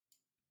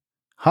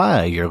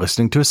Hi, you're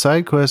listening to a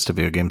side quest, a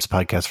video games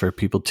podcast for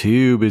people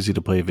too busy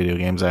to play video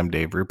games. I'm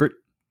Dave Rupert.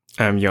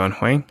 I'm Yon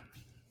Huang.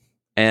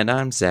 And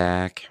I'm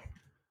Zach.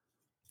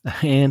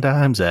 And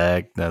I'm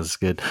Zach. That's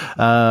good.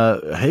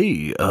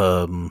 Breaking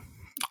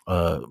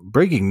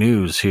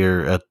news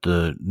here at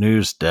the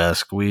news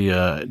desk. We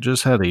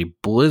just had a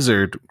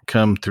blizzard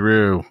come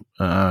through.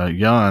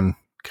 Jan,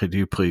 could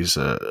you please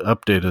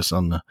update us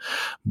on the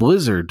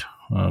blizzard?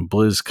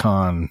 Blizzard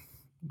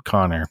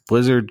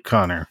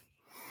Connor.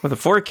 Well,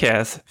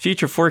 the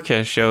future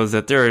forecast shows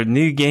that there are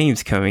new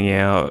games coming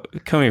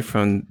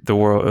from the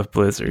world of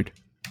Blizzard.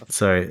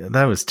 Sorry,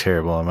 that was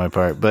terrible on my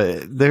part,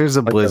 but there's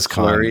a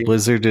BlizzCon.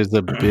 Blizzard is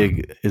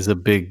a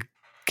big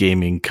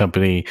gaming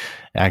company.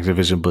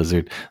 Activision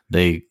Blizzard.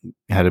 They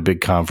had a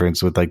big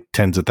conference with like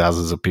tens of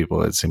thousands of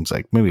people. It seems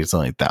like maybe it's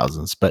only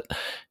thousands, but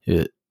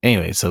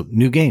anyway. So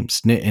new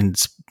games, and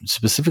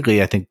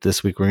specifically, I think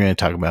this week we're going to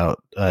talk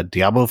about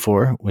Diablo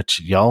 4, which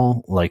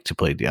y'all like to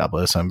play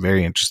Diablo, so I'm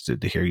very interested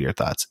to hear your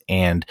thoughts,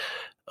 and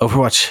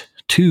Overwatch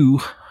 2,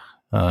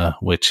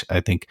 which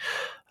I think.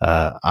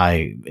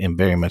 I am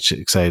very much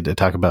excited to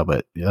talk about,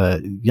 but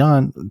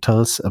Jan, tell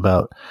us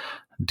about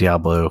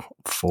Diablo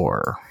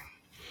 4.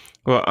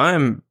 Well,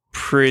 I'm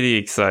pretty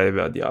excited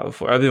about Diablo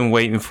 4. I've been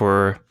waiting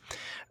for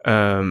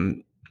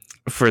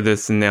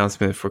this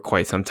announcement for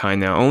quite some time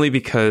now, only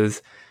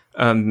because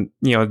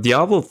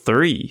Diablo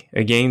 3,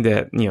 a game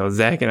that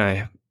Zach and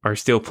I are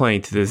still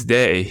playing to this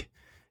day,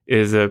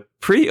 is a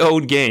pretty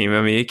old game.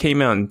 I mean, it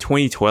came out in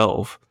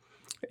 2012,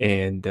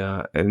 and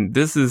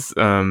this is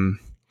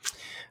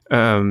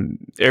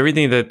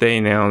everything that they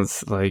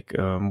announced, like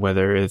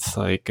whether it's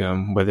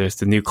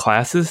the new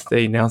classes.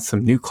 They announced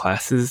some new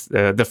classes.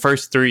 The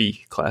first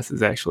 3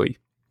 classes, actually.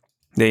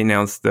 They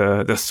announced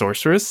the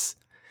sorceress,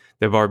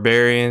 the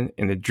barbarian,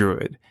 and the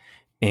druid.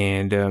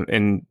 And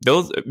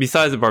those,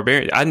 besides the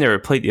barbarian, I never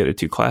played the other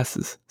 2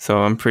 classes, so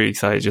I'm pretty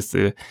excited. Just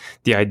the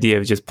idea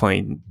of just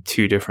playing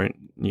 2 different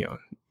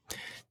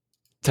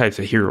types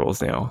of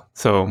heroes now.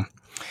 So.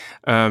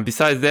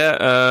 Besides that,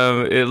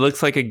 it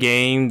looks like a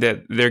game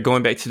that they're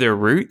going back to their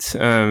roots.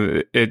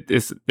 They're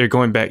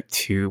going back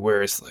to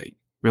where it's like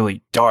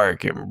really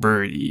dark and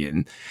broody,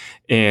 and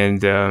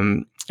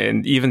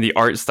even the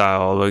art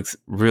style looks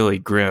really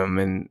grim.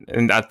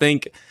 And I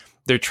think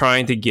they're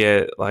trying to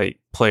get like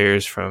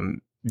players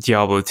from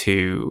Diablo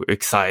 2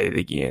 excited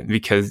again,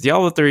 because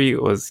Diablo 3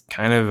 was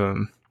kind of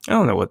I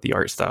don't know what the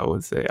art style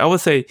would say. I would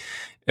say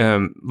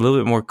a little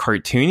bit more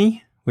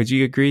cartoony. Would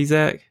you agree,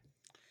 Zach?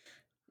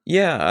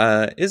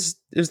 Yeah, it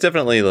was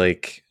definitely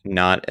like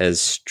not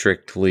as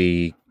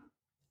strictly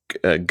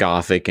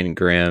gothic and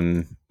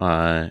grim.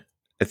 I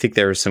think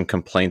there were some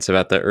complaints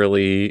about the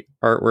early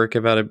artwork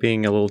about it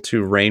being a little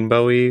too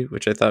rainbowy,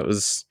 which I thought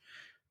it's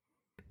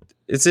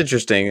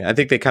interesting. I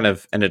think they kind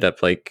of ended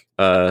up like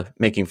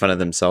making fun of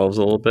themselves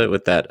a little bit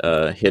with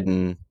that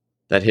hidden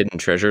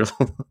treasure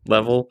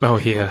level. Oh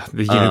yeah,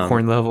 the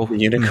unicorn level. The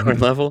unicorn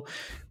level.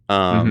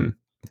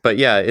 But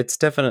yeah, it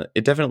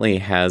definitely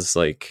has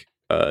like.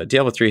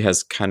 Diablo 3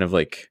 has kind of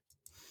like,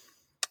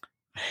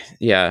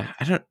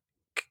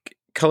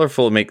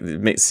 colorful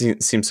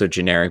seem so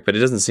generic, but it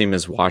doesn't seem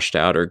as washed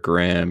out or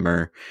grim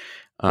or.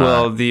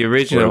 Well, the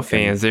original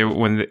fans,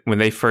 when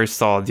they first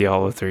saw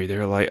Diablo 3, they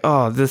were like,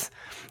 "Oh, there's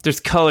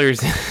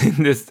colors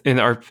in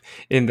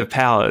the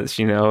palettes,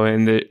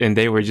 and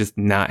they were just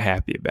not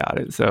happy about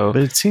it." So,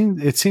 but it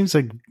seems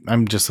like,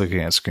 I'm just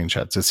looking at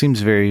screenshots. It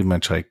seems very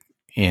much like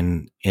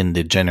in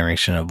the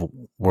generation of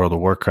World of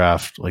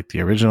Warcraft, like the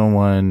original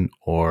one,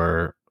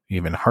 or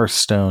even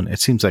Hearthstone. It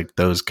seems like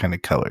those kind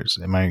of colors.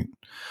 Am I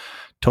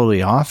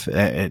totally off?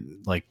 I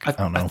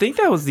don't know. I think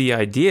that was the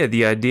idea.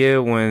 The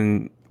idea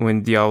when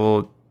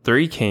Diablo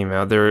 3 came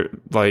out, there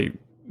like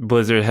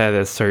Blizzard had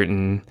a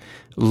certain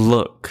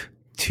look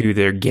to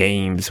their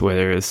games,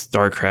 whether it's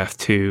StarCraft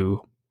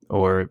 2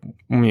 or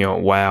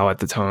WoW at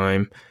the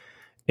time.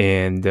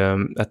 And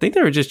I think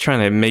they were just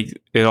trying to make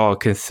it all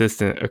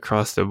consistent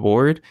across the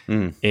board.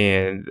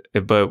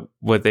 But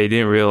what they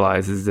didn't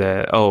realize is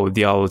that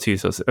Diablo 3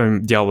 is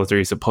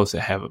supposed to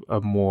have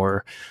a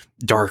more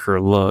darker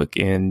look,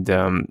 and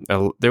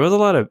there was a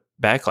lot of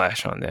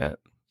backlash on that.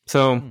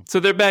 So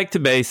they're back to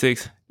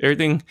basics.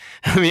 Everything.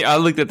 I mean, I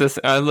looked at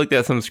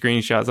some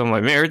screenshots. I'm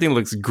like, man, everything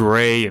looks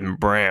gray and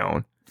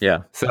brown.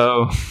 Yeah.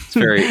 So it's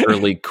very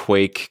early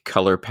Quake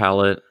color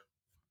palette.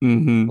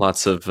 Mm-hmm.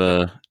 Lots of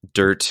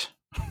dirt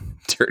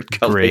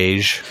color.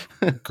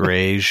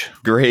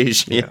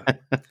 Grayish. Yeah.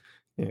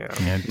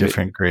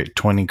 Different gray,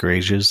 20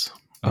 grays.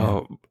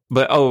 Another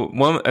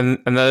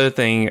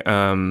thing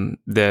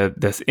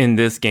that's in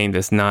this game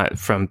that's not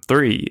from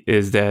 3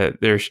 is that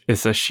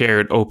it's a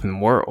shared open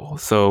world.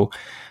 So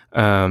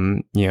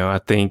I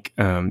think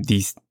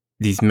these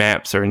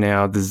maps are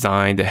now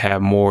designed to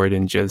have more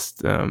than just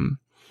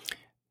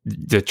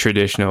the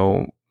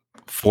traditional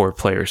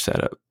 4-player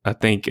setup. I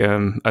think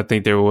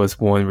there was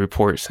one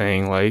report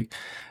saying like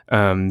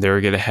they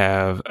were going to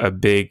have a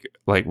big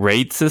like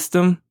raid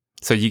system,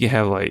 so you can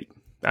have like,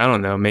 I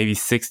don't know, maybe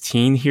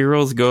 16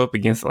 heroes go up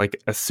against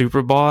like a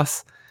super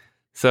boss.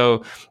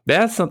 So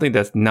that's something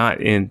that's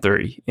not in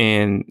 3,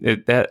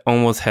 and that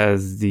almost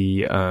has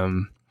the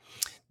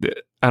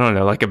I don't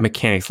know, like a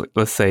mechanics, like,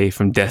 let's say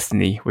from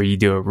Destiny, where you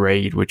do a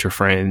raid with your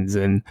friends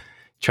and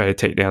try to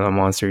take down a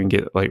monster and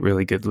get like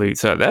really good loot.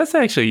 So that's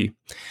actually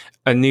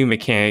a new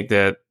mechanic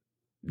that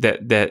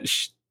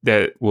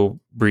will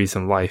breathe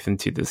some life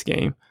into this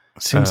game.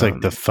 Seems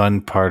like the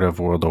fun part of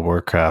World of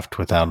Warcraft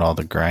without all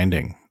the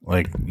grinding.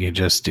 Like you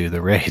just do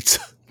the raids.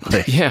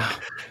 Like, yeah,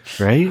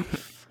 right.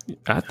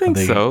 I think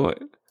so.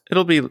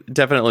 It'll be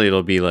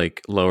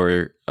like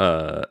lower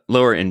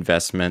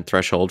investment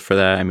threshold for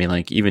that. I mean,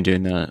 like even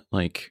doing the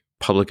like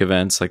public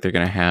events like they're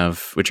going to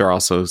have, which are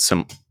also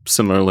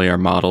similarly are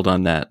modeled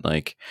on that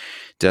like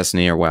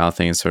Destiny or WoW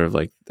thing. It's sort of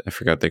like, I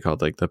forgot what they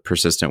called, like the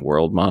persistent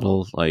world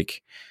model.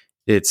 Like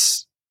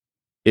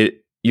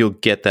you'll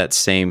get that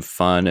same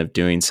fun of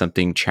doing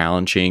something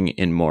challenging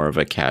in more of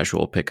a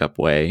casual pickup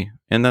way.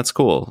 And that's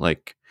cool.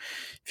 Like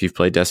if you've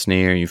played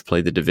Destiny or you've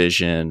played The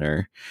Division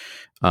or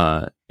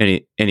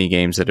any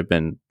games that have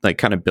been like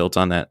kind of built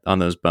on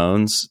those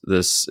bones,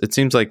 it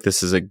seems like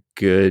this is a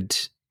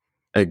good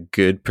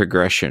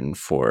progression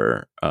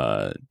for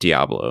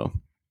Diablo.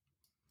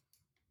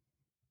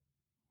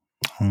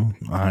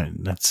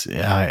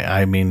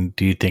 I mean,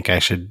 do you think I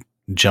should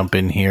jump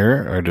in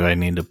here, or do I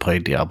need to play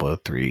Diablo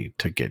 3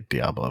 to get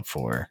Diablo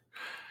 4?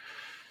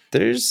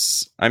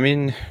 I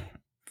mean,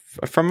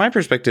 from my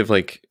perspective,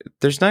 like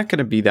there's not going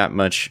to be that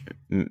much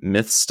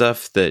myth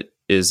stuff that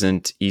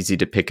isn't easy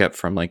to pick up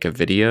from like a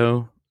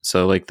video.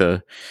 So like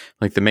the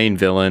main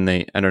villain,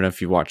 I don't know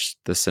if you watched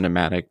the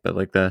cinematic, but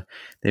like the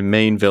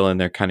main villain,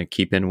 they're kind of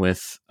keeping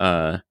with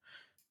the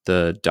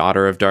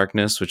Daughter of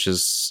Darkness, which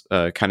is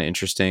kind of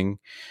interesting.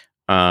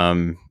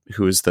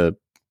 Who is the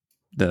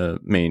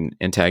main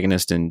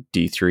antagonist in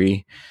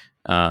D3.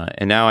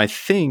 And now I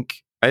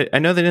think, I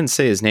know they didn't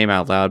say his name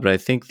out loud, but I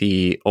think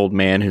the old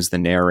man who's the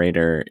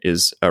narrator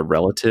is a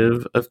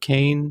relative of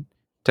Cain,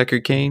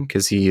 Deckard Cain,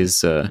 because he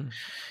is no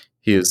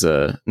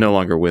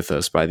longer with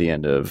us by the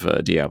end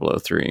of Diablo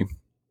 3.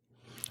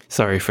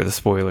 Sorry for the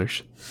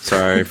spoilers.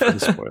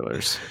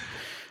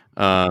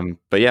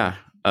 But yeah.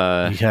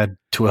 You had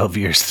 12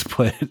 years to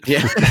play it.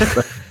 Yeah.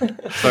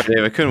 Sorry,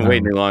 Dave, I couldn't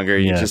wait any longer.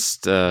 I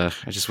just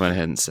went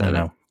ahead and said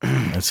it.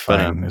 It's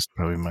fine. It's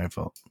probably my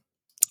fault.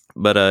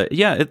 But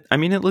yeah, it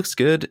looks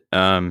good.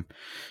 And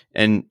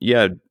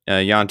yeah,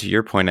 Jan, to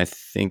your point, I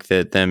think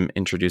that them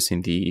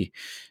introducing the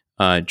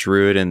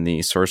druid and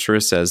the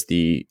sorceress as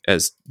the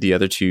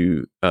other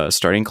two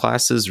starting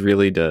classes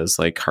really does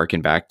like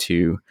harken back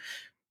to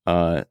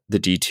the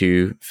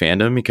D2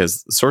 fandom,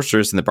 because the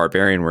sorceress and the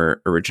barbarian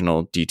were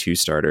original D2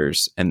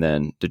 starters, and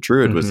then the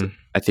druid was,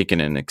 I think,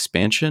 in an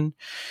expansion.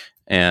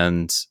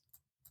 And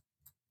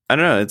I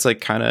don't know, it's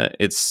like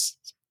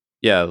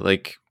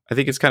like I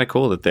think it's kind of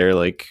cool that they're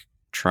like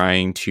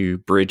trying to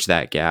bridge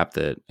that gap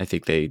that I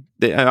think they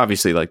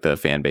obviously, like, the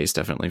fan base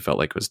definitely felt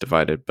like was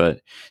divided.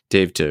 But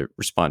Dave, to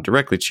respond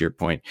directly to your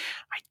point,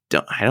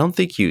 I don't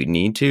think you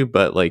need to,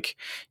 but like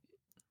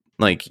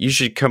you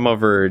should come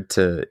over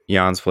to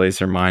Jan's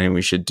place or mine, and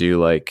we should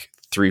do like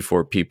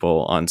 3-4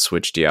 people on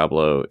Switch.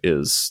 Diablo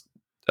is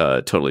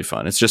totally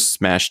fun. It's just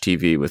Smash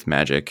TV with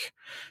magic.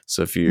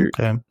 So if you,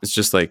 it's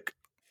just like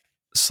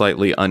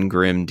slightly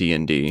ungrim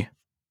D&D.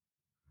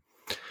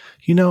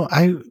 You know,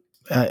 I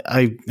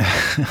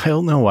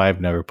don't know why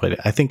I've never played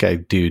it. I think I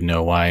do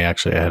know why.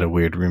 Actually, I had a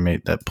weird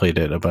roommate that played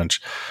it a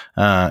bunch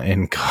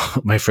in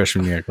my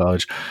freshman year of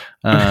college.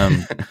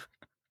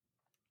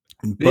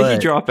 Did he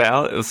drop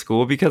out of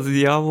school because of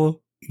Diablo?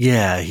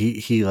 Yeah,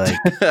 he like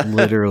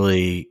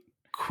literally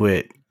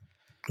quit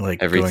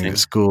like everything. Going to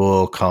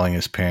school, calling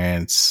his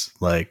parents,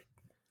 like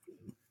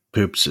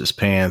poops his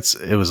pants.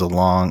 It's a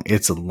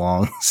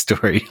long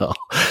story, y'all.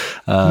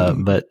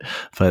 But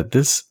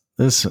this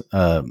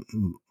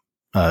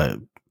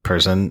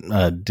person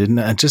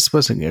just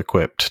wasn't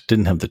equipped,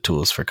 didn't have the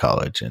tools for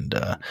college, and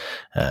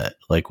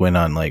like went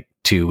on like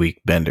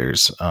 2-week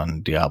benders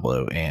on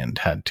Diablo and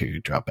had to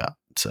drop out.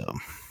 So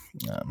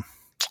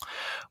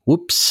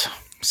whoops.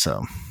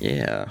 So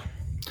yeah.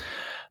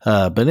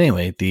 But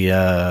anyway,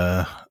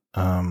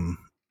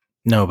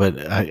 no, but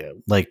I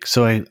like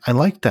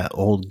that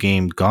old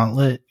game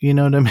Gauntlet. You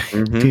know what I mean?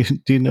 Mm-hmm.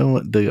 Do you know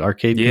what the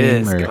arcade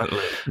game? Or,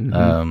 Gauntlet.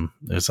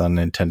 Mm-hmm. It's on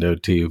Nintendo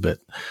too, but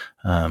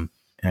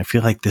I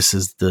feel like this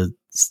is the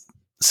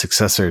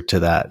successor to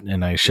that,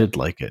 and I should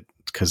like it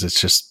because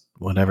it's just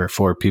whatever,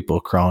 4 people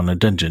crawl in a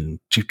dungeon.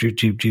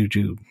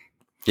 Joop.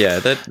 Yeah,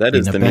 that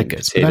is the meat and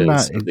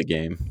potatoes of the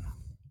game.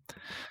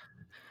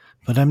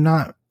 But I'm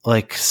not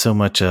like so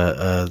much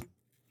a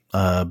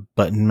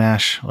button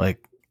mash like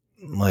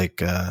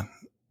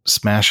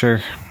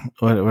Smasher.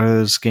 What are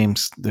those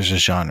games? There's a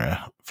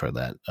genre for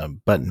that.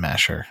 Button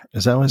masher.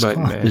 Is that what it's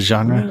called? The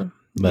genre? Yeah.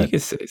 But, you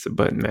could say it's a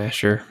button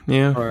masher.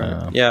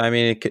 Yeah. Yeah, I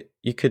mean,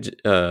 you could.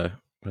 What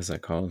is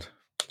that called?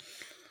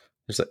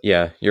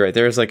 Yeah, you're right.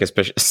 There's like a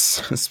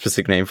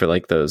specific name for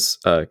like those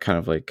kind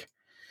of like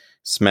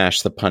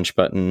smash the punch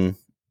button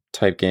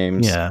type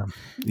games.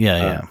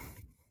 Yeah.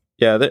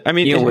 Yeah, I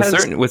mean,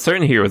 with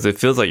certain heroes, it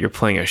feels like you're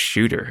playing a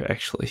shooter.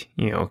 Actually,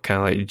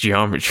 kind of like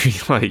geometry,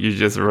 like you're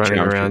just running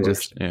around,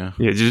 just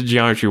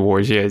geometry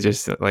wars. Yeah,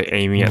 just like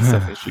aiming at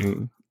stuff and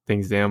shooting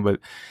things down.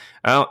 But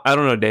I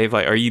don't know, Dave.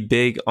 Like, are you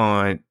big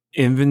on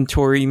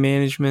inventory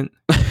management?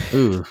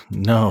 Ooh,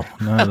 no,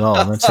 not at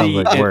all. That sounds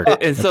like work.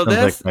 And so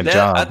that's like my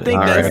job. I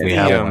think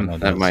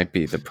that might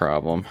be the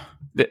problem.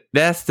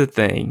 That's the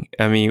thing.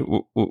 I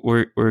mean,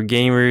 we're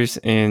gamers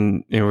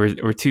and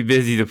we're too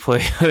busy to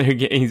play other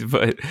games,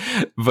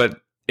 but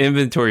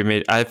inventory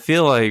made. I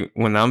feel like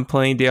when I'm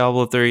playing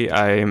Diablo 3,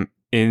 I'm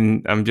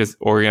just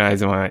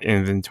organizing my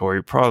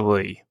inventory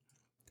probably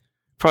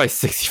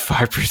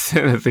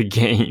 65% of the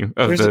game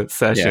of the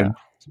session. Yeah.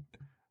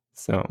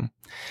 So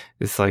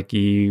it's like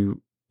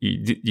you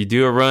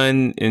do a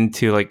run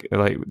into like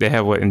they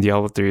have what in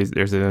Diablo 3 is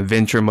there's an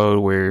adventure mode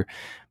where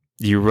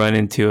you run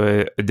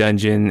into a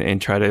dungeon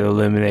and try to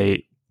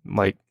eliminate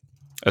like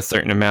a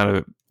certain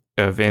amount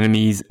of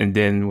enemies, and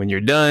then when you're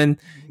done,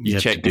 you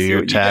check to do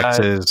your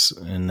taxes,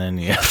 and then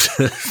you have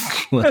to.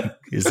 Like,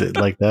 is it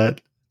like that?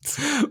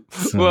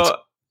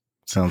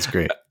 Sounds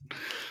great.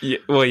 Yeah,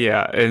 well,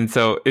 yeah, and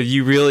so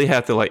you really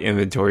have to like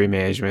inventory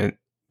management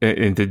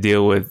and to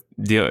deal with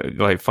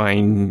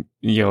find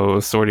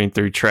sorting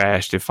through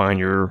trash to find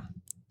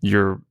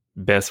your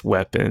best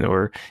weapon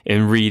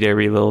and read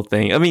every little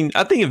thing. I mean,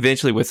 I think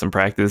eventually with some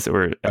practice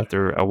or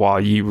after a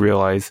while, you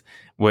realize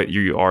what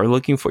you are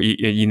looking for.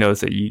 You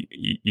notice that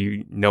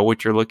you know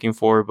what you're looking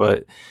for,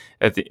 but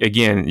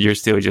again, you're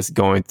still just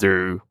going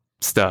through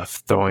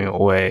stuff, throwing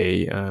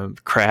away,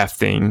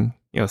 crafting,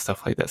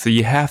 stuff like that. So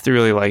you have to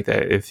really like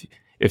that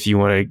if you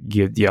want to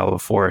give Diablo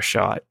 4 a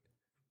shot.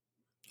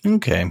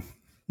 Okay.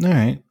 All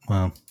right.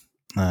 Well,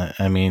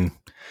 I mean,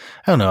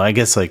 I don't know. I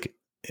guess like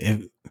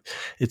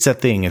it's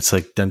that thing. It's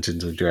like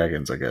Dungeons and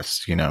Dragons, I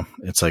guess,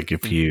 it's like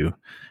if you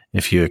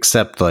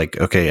accept like,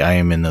 okay, I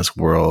am in this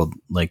world,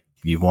 like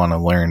you want to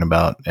learn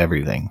about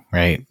everything.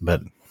 Right.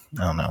 But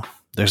I don't know.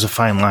 There's a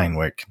fine line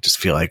where it can just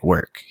feel like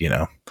work,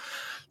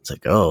 it's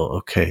like, oh,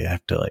 okay. I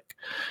have to like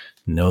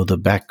know the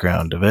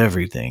background of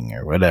everything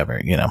or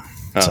whatever,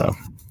 so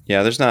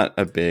yeah,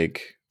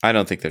 I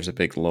don't think there's a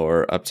big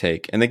lore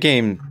uptake.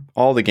 And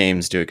all the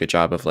games do a good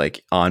job of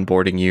like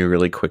onboarding you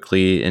really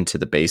quickly into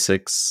the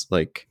basics.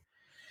 Like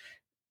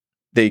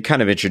they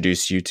kind of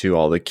introduce you to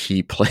all the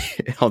key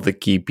all the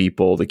key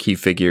people, the key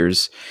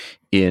figures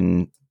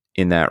in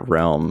that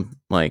realm,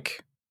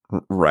 like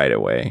right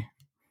away.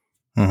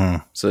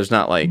 Mm-hmm. So there's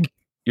not like,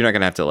 you're not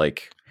going to have to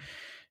like,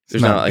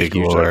 there's not like big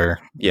lore.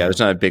 There's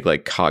not a big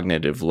like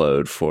cognitive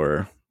load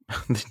for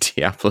the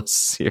Diablo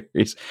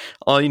series.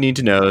 All you need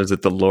to know is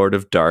that the Lord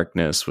of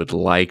Darkness would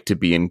like to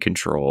be in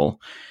control,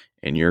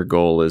 and your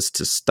goal is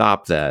to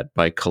stop that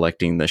by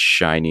collecting the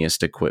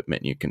shiniest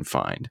equipment you can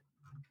find.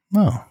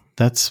 Oh,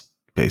 that's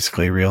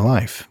basically real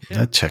life. Yeah.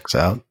 That checks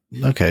out.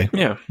 Okay.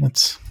 Yeah.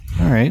 That's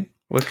all right.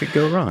 What could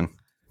go wrong?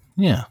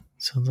 Yeah.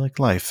 Sounds like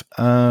life.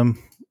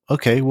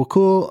 Okay. Well,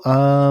 cool.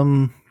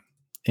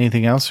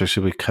 Anything else, or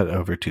should we cut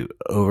over to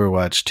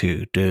Overwatch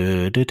 2?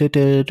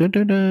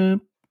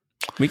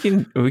 We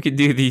can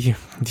do the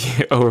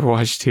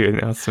Overwatch 2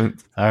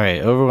 announcement. All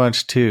right,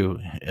 Overwatch 2.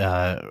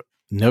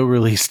 No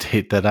release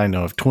date that I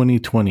know of,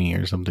 2020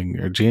 or something,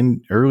 or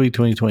early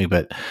 2020.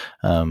 But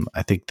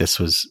I think this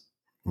was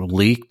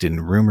leaked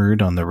and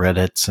rumored on the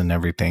Reddits and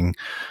everything.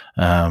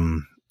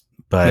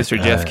 But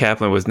Mr. Jeff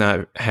Kaplan was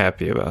not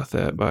happy about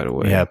that, by the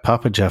way. Yeah,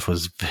 Papa Jeff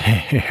was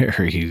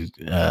very,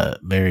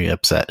 very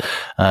upset.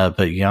 But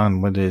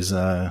Jan, what is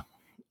I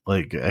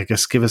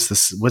guess give us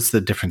this. What's the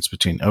difference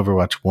between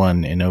Overwatch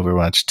 1 and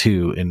Overwatch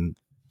 2? And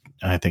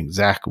I think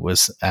Zach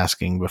was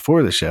asking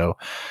before the show,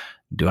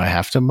 do I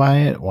have to buy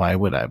it? Why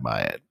would I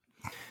buy it?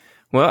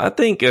 Well, I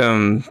think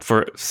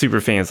for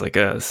super fans like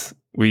us,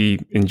 we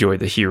enjoy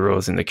the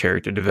heroes and the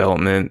character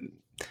development.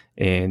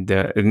 And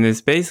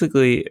it's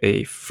basically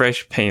a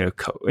fresh paint of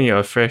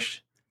a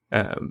fresh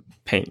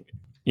paint,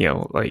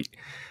 like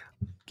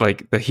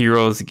the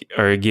heroes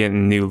are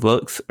getting new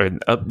looks or an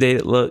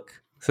updated look.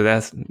 So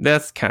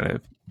that's kind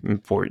of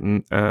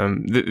important.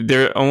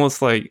 They're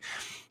almost like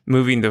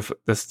moving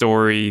the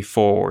story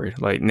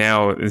forward. Like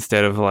now,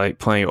 instead of like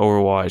playing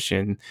Overwatch,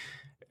 and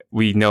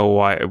we know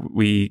why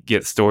we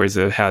get stories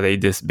of how they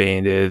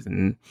disbanded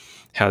and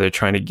how they're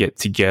trying to get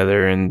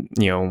together, and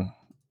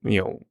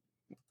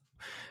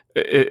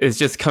it's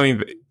just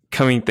coming.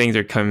 Things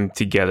are coming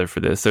together for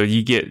this. So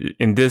you get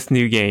in this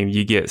new game,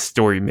 you get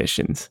story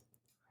missions,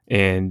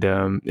 and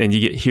you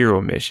get hero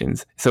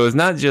missions. So it's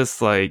not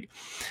just like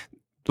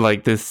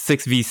this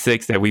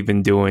 6v6 that we've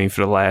been doing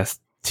for the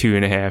last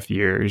 2.5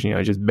 years,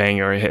 just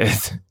banging our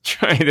heads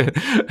trying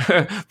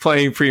to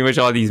playing pretty much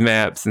all these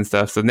maps and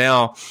stuff. So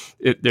now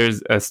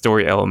there's a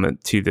story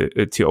element to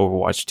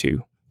Overwatch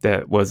 2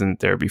 that wasn't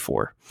there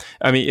before.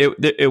 I mean,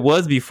 it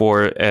was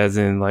before, as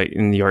in like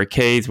in the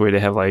arcades where they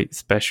have like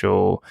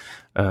special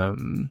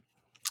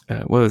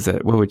what was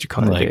that? What would you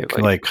call it?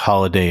 Like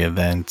holiday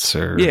events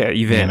or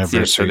events.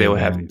 Yeah, so they would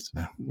have.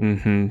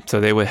 So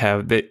they would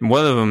have.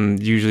 One of them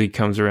usually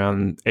comes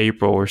around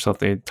April or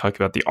something, talk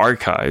about the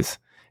archives,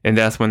 and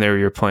that's whenever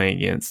you're playing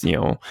against,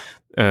 you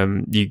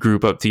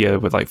group up together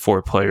with like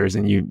 4 players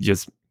and you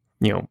just,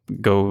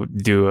 go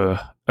do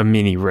a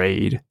mini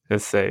raid,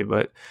 let's say.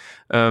 But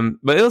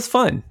it was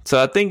fun.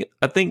 So I think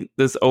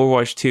this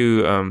Overwatch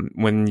 2,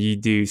 when you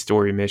do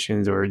story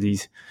missions or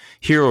these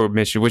hero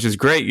missions, which is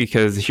great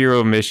because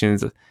hero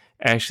missions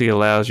actually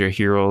allows your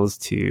heroes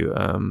to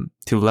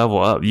level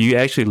up. You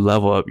actually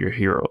level up your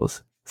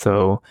heroes.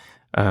 So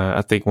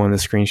I think one of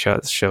the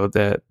screenshots showed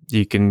that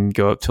you can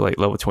go up to like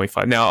level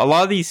 25. Now, a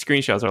lot of these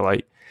screenshots are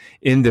like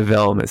in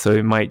development, so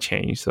it might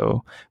change.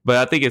 So, but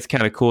I think it's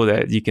kind of cool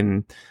that you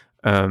can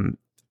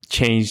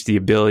change the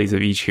abilities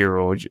of each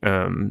hero,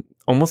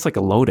 almost like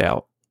a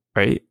loadout,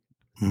 right?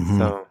 Mm-hmm.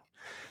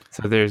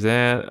 So there's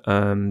that.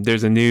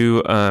 There's a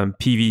new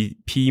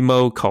PvP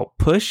mode called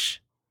Push,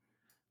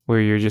 where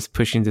you're just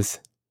pushing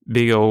this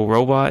big old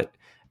robot.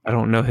 I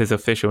don't know his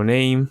official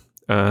name.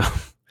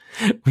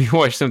 We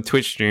watched some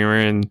Twitch streamer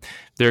and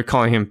they're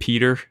calling him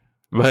Peter,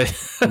 but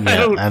I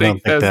don't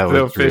think that's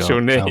the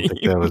official name. I don't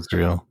think that was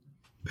real.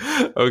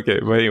 Okay,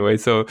 but anyway,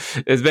 so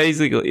it's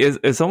basically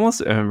it's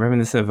almost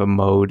reminiscent of a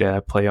mode that I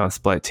play on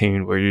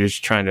Splatoon, where you're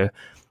just trying to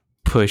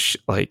push,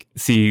 like,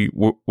 see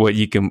what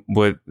you can,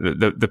 what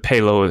the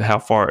payload, how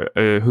far,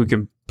 who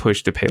can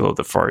push the payload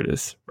the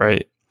farthest,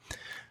 right?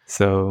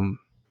 So,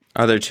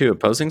 are there 2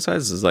 opposing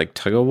sides? Is it like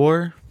tug of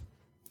war?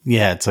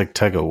 Yeah, it's like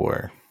tug of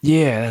war.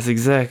 Yeah, that's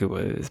exactly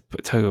what it is.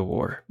 Tug of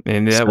war,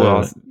 and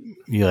that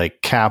you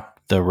like cap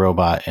the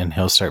robot, and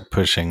he'll start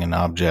pushing an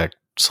object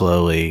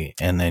slowly,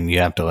 and then you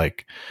have to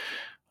like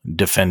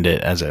defend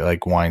it as it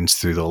like winds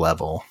through the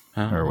level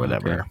or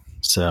whatever. Okay.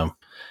 So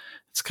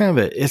it's kind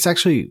of it's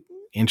actually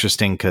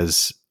interesting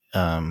because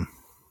and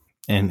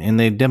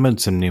they demoed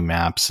some new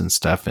maps and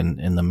stuff,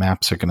 and the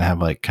maps are going to have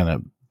like kind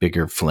of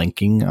bigger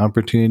flanking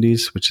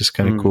opportunities, which is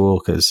kind of cool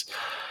because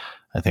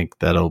I think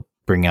that'll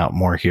bring out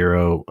more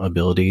hero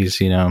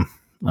abilities,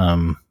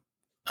 but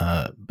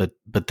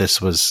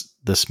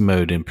this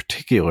mode in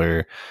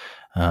particular,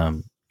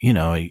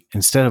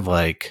 instead of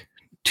like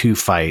 2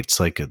 fights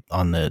like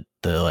on the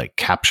like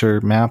capture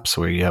maps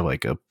where you have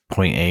like a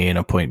point A and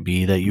a point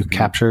B that you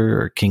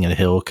capture, or King of the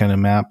Hill kind of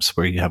maps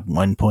where you have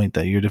 1 point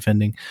that you're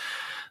defending,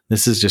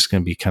 this is just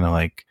going to be kind of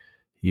like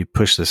you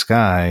push this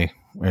guy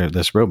or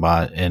this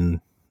robot,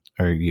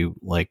 or you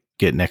like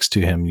get next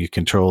to him, you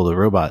control the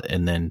robot,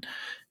 and then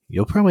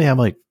you'll probably have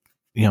like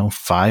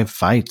 5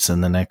 fights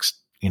in the next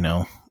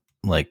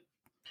like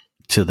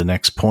to the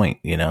next point,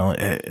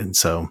 and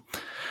so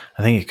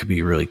I think it could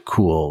be really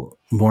cool,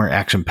 more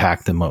action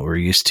packed than what we're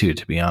used to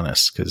be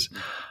honest, because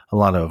a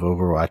lot of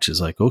Overwatch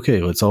is like, okay,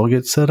 let's all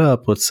get set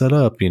up, but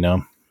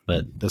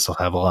this will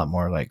have a lot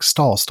more like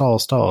stall,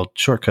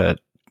 shortcut,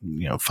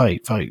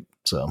 fight.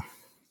 So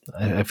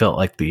I felt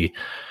like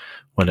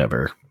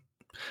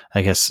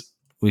I guess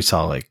we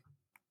saw like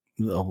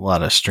a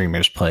lot of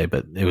streamers play,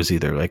 but it was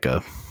either like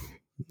a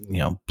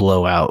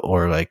blowout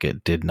or like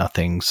it did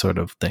nothing sort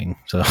of thing.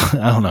 So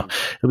I don't know.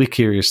 I'll be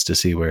curious to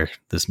see where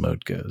this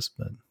mode goes,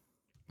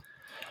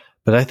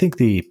 but I think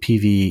the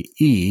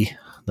PvE,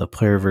 the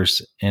player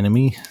versus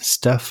enemy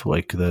stuff,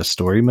 like the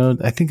story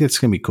mode, I think it's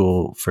gonna be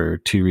cool for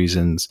 2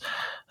 reasons.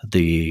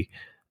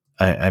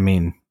 I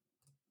mean,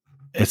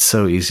 it's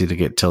so easy to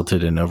get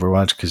tilted in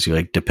Overwatch because you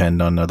like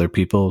depend on other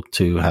people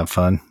to have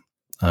fun.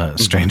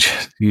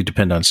 You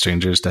depend on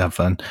strangers to have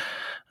fun.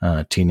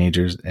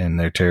 Teenagers, and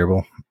they're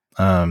terrible.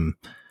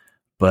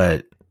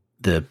 But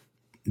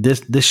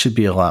this should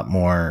be a lot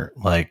more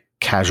like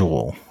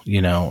casual,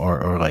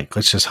 or like,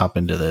 let's just hop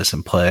into this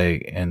and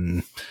play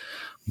and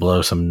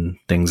blow some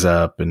things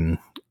up and,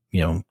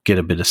 get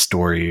a bit of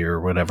story or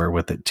whatever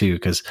with it too.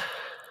 Cause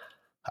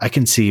I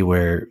can see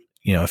where,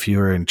 if you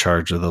were in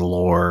charge of the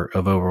lore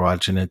of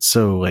Overwatch and it's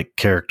so like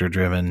character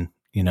driven,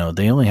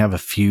 they only have a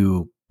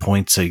few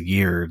points a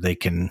year they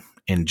can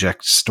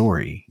inject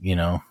story,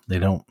 they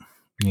don't,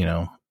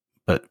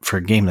 but for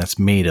a game that's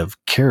made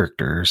of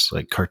characters,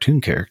 like cartoon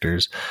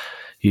characters,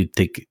 you'd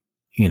think,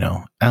 I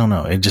don't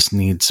know, it just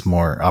needs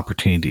more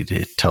opportunity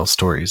to tell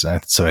stories.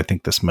 So I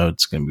think this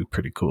mode's going to be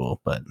pretty cool,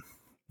 but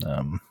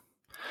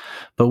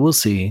we'll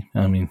see.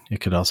 I mean, it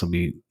could also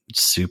be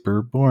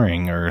super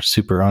boring or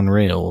super on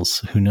rails.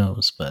 Who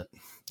knows? But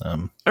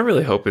I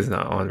really hope it's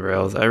not on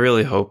rails. I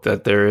really hope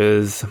that there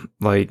is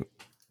like,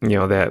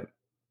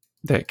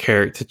 that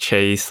character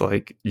chase,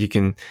 like you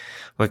can,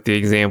 like the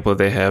example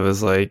they have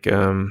is like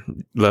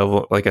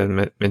level, like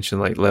I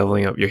mentioned, like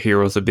leveling up your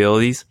hero's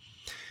abilities.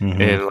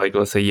 And like,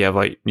 let's say you have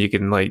like, you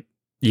can like,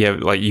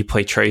 you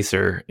play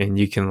Tracer and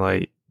you can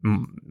like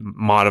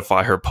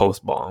modify her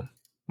post bomb.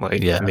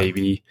 Like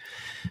maybe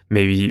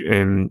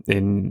and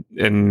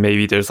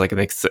maybe there's like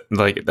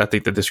like I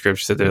think the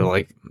description said there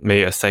like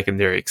maybe a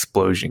secondary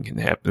explosion can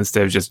happen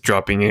instead of just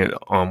dropping it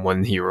on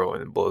one hero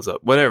and it blows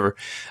up. Whatever.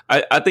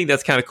 I think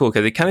that's kind of cool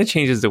because it kind of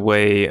changes the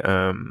way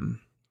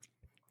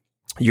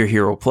your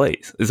hero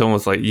plays. It's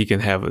almost like you can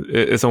have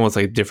it's almost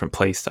like a different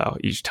play style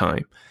each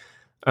time.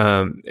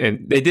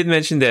 And they did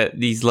mention that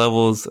these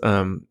levels,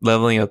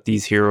 leveling up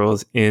these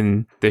heroes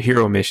in the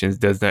hero missions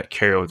does not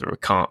carry over to a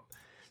comp.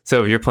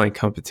 So if you're playing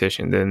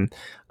competition, then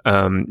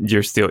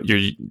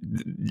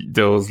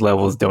those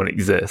levels don't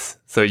exist.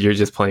 So you're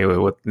just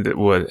playing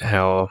with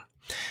how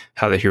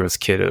the hero's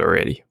kitted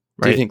already.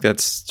 Right? Do you think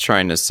that's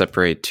trying to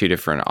separate two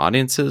different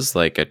audiences,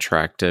 like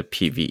attract a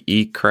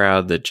PvE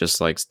crowd that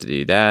just likes to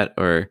do that,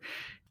 or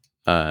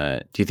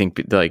do you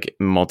think like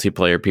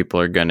multiplayer people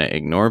are going to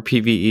ignore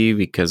PvE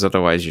because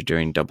otherwise you're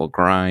doing double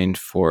grind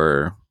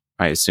for,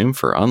 I assume,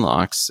 for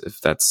unlocks?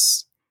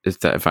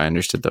 If I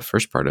understood the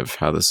first part of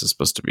how this is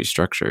supposed to be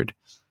structured.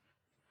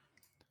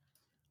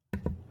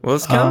 Well,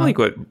 it's kind of like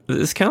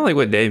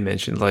what Dave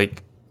mentioned.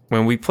 Like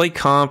when we play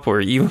comp or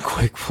even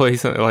quick play,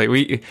 something like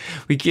we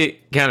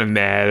get kind of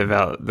mad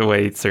about the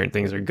way certain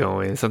things are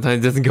going. Sometimes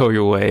it doesn't go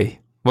your way.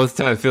 Most of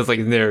the time, it feels like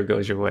it never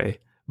goes your way.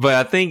 But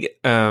I think,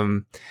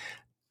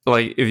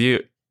 like if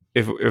you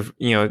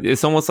know,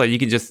 it's almost like you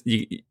could just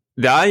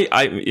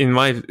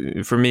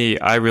for me,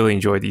 I really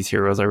enjoy these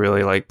heroes. I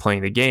really like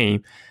playing the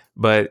game.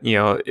 But you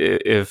know,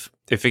 if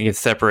it can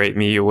separate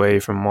me away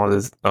from all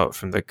this,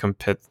 from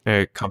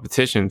the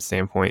competition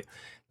standpoint,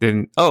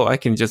 then I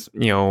can just,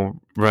 you know,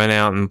 run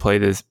out and play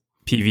this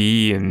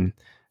PvE and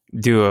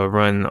do a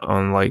run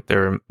on like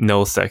their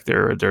null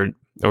sector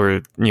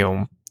or you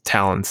know,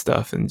 talent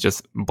stuff and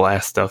just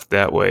blast stuff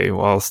that way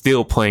while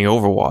still playing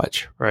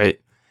Overwatch, right?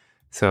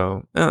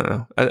 So I don't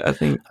know.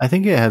 I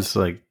think it has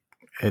like,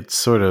 it's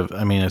sort of,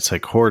 I mean, it's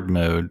like horde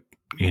mode,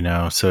 you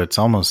know, so it's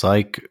almost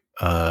like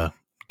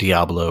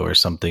Diablo or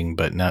something,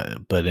 but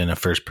in a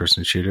first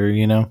person shooter,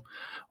 you know,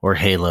 or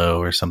Halo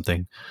or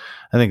something.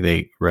 I think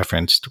they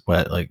referenced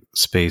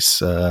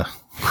space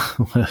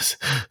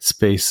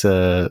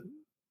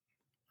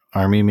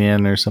army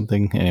man or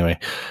something. Anyway,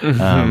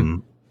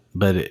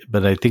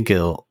 but I think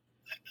it'll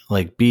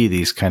like be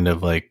these kind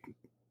of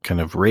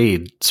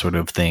raid sort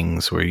of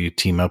things where you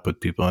team up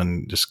with people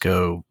and just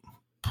go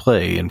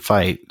play and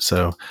fight.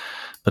 So,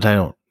 but I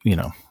don't, you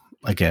know,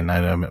 again, I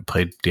haven't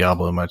played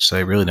Diablo much, so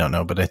I really don't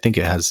know, but I think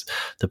it has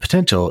the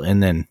potential.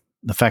 And then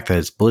the fact that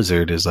it's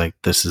Blizzard is like,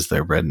 this is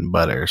their bread and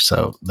butter,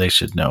 so they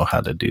should know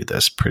how to do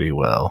this pretty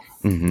well,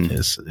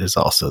 is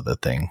also the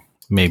thing.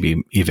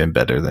 Maybe even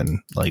better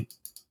than like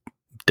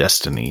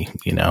Destiny,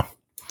 you know?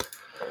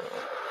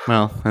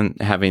 Well, and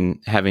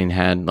having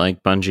had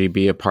like Bungie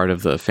be a part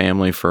of the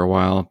family for a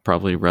while,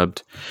 probably a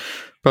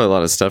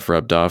lot of stuff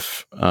rubbed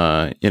off,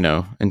 you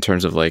know, in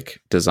terms of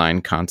like design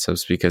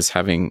concepts, because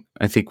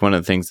I think one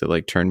of the things that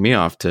like turned me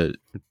off to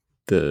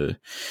the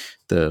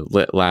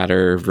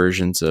latter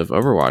versions of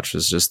Overwatch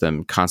was just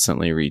them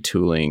constantly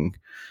retooling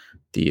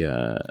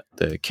the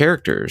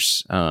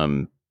characters.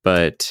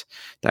 But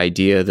the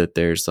idea that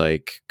there's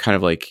like kind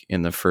of like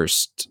in the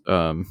first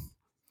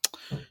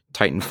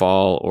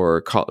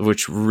Titanfall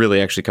which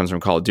really actually comes from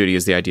Call of Duty,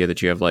 is the idea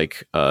that you have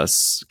like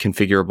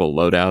configurable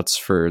loadouts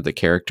for the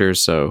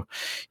characters. So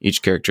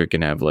each character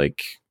can have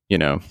like, you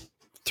know,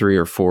 3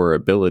 or 4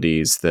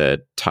 abilities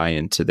that tie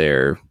into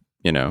their,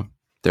 you know,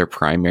 their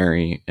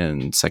primary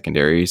and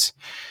secondaries,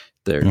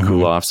 their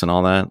cool-offs and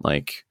all that.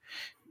 Like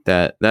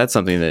that's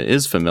something that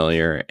is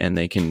familiar, and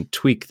they can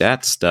tweak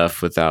that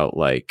stuff without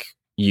like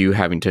you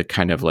having to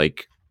kind of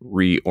like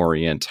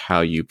reorient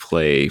how you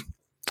play,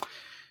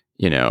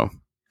 you know,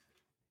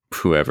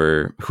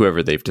 whoever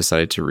they've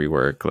decided to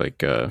rework,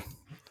 like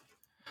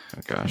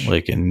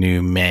like a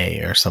new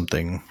May or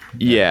something.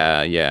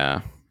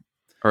 Yeah.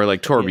 Or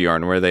like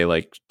Torbjorn, where they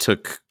like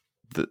took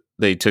the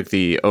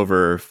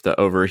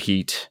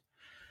overheat,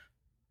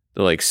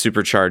 the like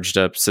supercharged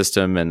up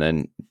system, and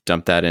then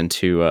dumped that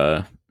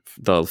into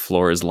the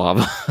floor is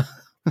lava.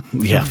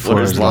 Yeah,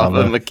 floor is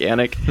lava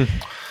mechanic.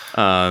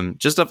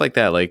 Just stuff like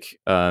that. Like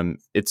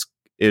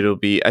it'll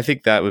be, I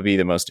think that would be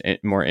the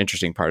more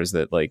interesting part, is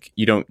that like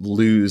you don't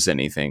lose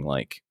anything.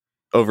 Like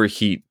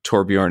overheat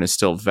Torbjorn is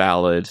still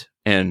valid,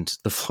 and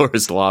the floor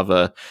is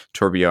lava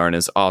Torbjorn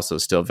is also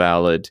still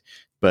valid,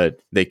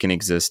 but they can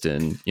exist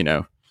in, you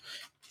know,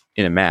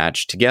 in a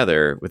match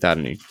together without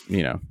any,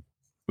 you know,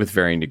 with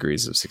varying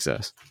degrees of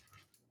success.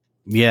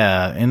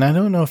 Yeah, and I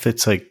don't know if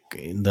it's like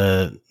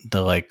the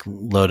like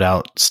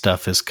loadout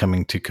stuff is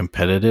coming to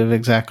competitive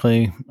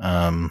exactly.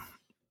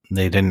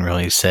 They didn't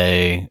really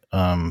say,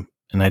 and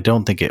I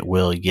don't think it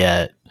will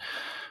yet.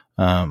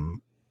 But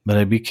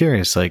I'd be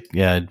curious. Like,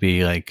 yeah, it'd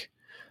be like,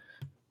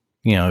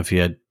 you know, if you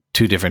had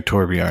 2 different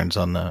Torbjorns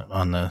on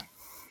the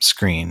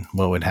screen,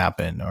 what would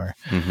happen? Or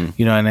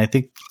you know, and I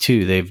think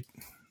too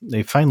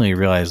they finally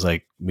realized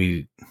like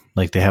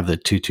they have the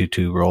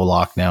 2-2-2 roll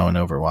lock now in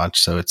Overwatch,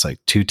 so it's like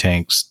 2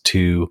 tanks,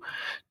 2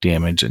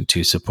 damage, and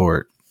 2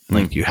 support.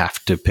 Like you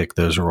have to pick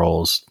those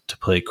roles to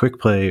play quick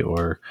play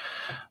or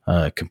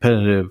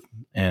competitive,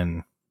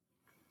 and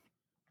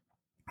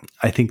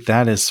I think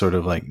that is sort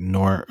of like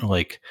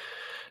normalizing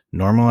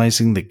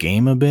the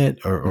game a bit,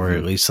 or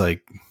at least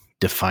like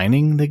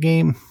defining the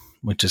game,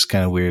 which is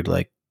kind of weird.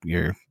 Like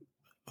you're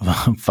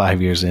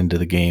 5 years into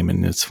the game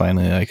and it's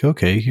finally like,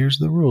 okay, here's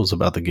the rules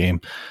about the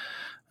game.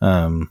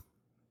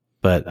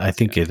 But I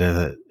think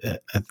I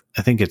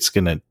think it's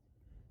gonna,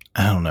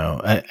 I don't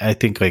know. I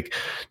think like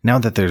now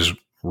that there's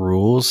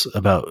rules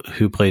about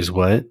who plays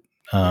what,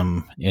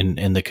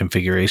 in the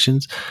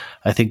configurations,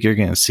 I think you're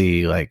going to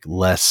see like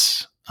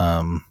less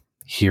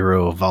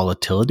hero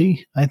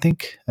volatility. I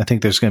think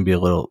there's going to be a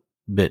little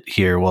bit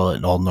here while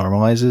it all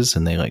normalizes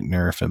and they like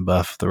nerf and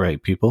buff the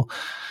right people.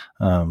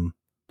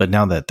 But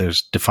now that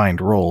there's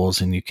defined roles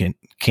and you can't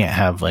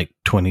have like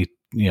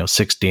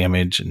 6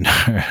 damage and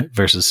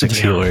versus 6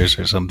 healers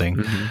or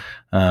something,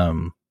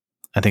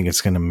 I think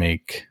it's going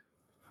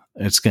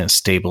to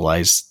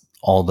stabilize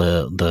all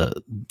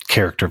the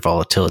character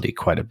volatility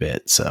quite a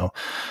bit. So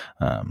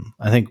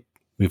I think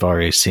we've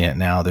already seen it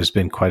now. There's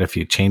been quite a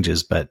few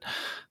changes, but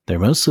they're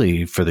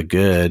mostly for the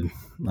good.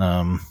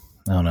 I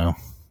don't know.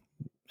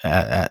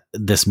 At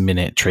this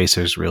minute,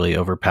 Tracer's really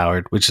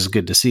overpowered, which is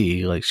good to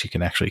see. Like she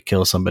can actually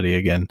kill somebody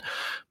again,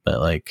 but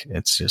like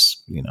it's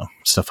just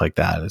stuff like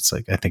that. It's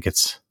like I think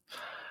it's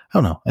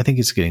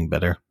getting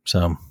better.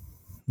 So,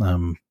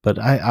 but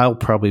I'll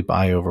probably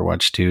buy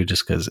Overwatch 2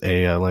 just because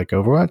A, I like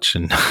Overwatch,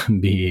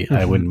 and B,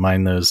 I wouldn't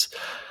mind those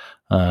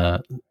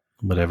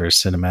whatever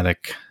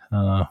cinematic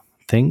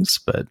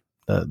things, but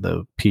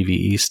the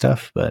PvE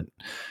stuff, but.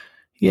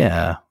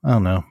 Yeah, I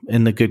don't know.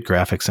 And the good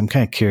graphics, I'm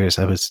kind of curious.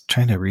 I was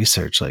trying to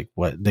research like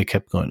what they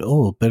kept going,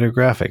 better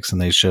graphics.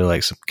 And they show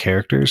like some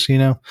characters,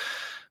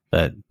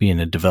 but being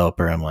a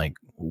developer, I'm like,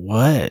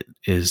 what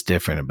is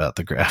different about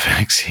the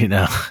graphics,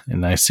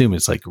 And I assume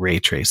it's like ray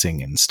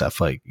tracing and stuff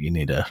like you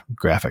need a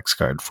graphics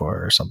card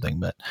for or something.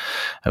 But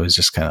I was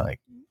just kind of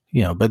like,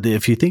 but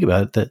if you think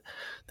about it, that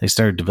they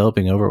started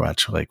developing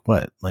Overwatch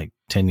like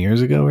 10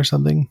 years ago or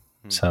something.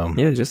 So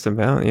yeah, just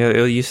about. Yeah,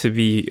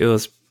 it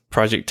was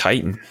Project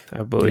Titan,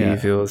 I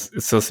believe.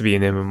 It's supposed to be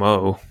an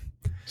MMO.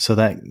 So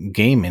that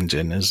game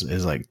engine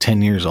is like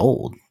 10 years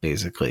old,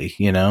 basically,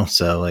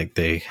 So like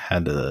they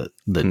had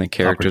and the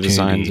character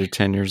designs are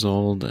 10 years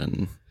old,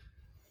 and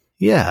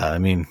yeah, I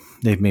mean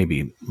they've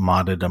maybe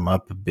modded them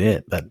up a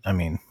bit, but I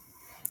mean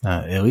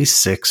at least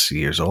 6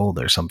 years old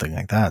or something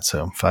like that.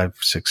 So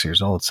 5-6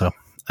 years old. So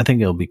I think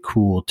it'll be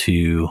cool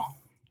to,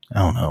 I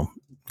don't know,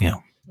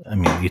 I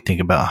mean, you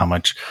think about how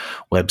much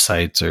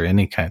websites or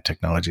any kind of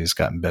technology has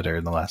gotten better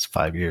in the last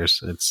 5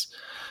 years. It's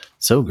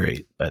so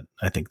great, but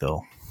I think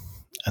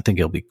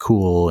it'll be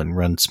cool and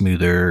run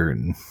smoother,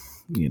 and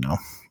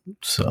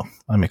so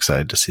I'm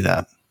excited to see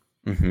that.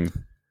 Mm-hmm.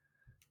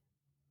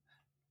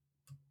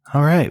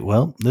 All right.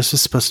 Well, this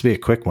is supposed to be a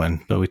quick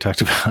one, but we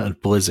talked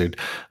about Blizzard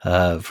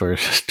for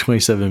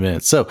 27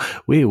 minutes. So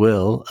we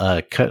will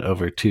cut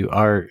over to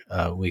our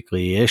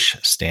weekly-ish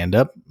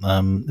stand-up.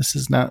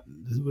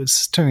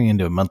 It's turning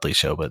into a monthly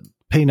show, but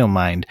pay no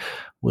mind.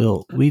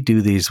 We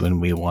do these when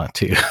we want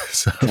to.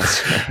 So,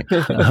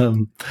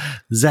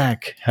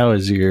 Zach, how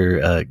is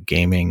your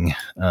gaming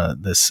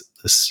this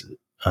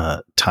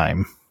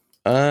time?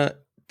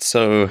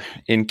 So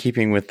in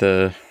keeping with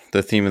the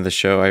theme of the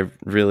show, I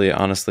really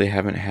honestly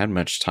haven't had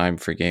much time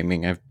for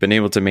gaming. I've been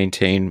able to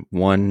maintain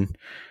one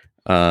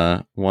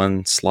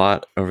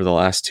slot over the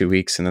last 2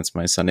 weeks, and that's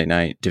my Sunday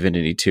night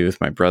Divinity 2 with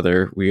my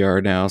brother. We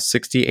are now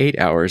 68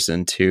 hours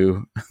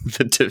into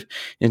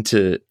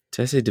did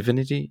I say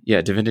Divinity?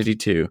 Yeah, Divinity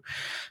 2.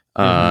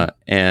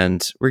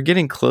 And we're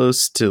getting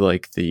close to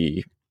like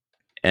the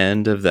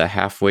end of the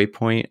halfway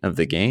point of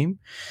the game.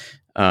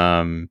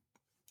 And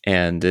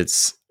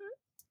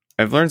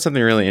I've learned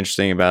something really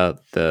interesting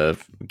about the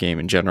game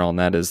in general, and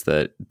that is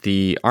that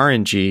the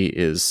RNG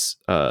is,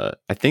 I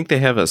think they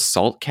have a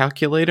salt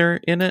calculator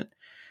in it.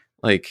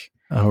 Like,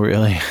 oh,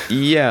 really?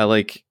 Yeah,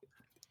 like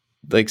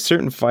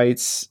certain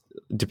fights,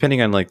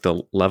 depending on like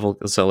the level.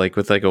 So like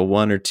with like a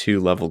 1 or 2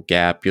 level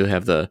gap, you'll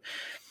have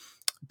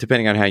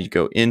depending on how you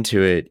go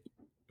into it.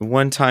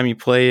 One time you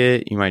play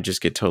it, you might just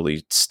get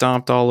totally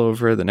stomped all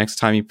over. The next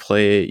time you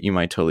play it, you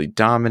might totally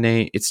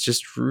dominate. It's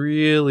just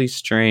really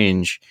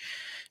strange.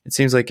 It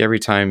seems like every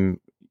time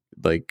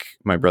like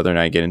my brother and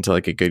I get into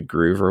like a good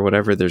groove or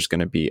whatever, there's going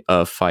to be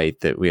a fight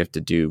that we have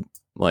to do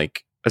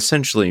like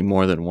essentially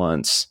more than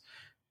once,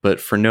 but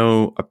for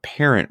no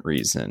apparent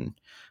reason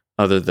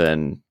other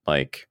than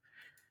like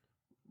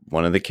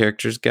one of the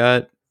characters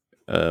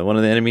one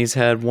of the enemies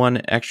had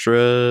one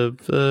extra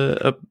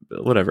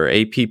whatever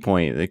AP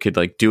point. They could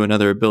like do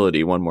another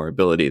ability, one more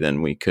ability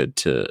than we could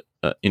to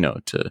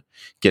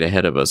get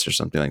ahead of us or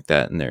something like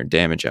that in their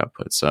damage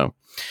output. So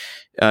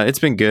it's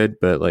been good,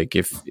 but like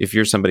if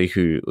you're somebody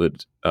who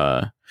would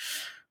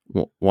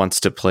wants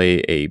to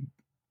play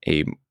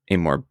a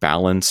more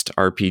balanced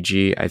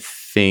RPG, I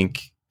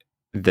think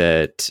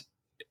that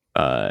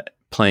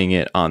playing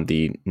it on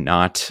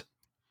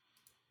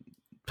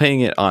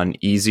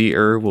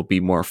easier will be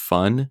more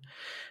fun,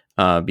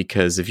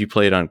 because if you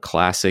play it on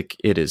classic,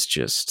 it is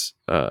just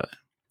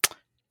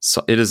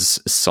it is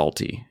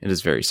salty. It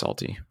is very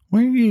salty.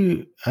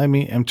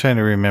 I'm trying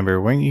to remember,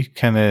 weren't you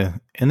kind of,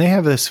 and they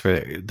have this for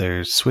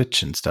their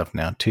Switch and stuff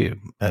now too.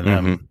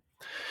 But,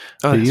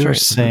 but you were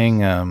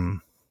saying,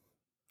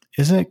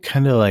 isn't it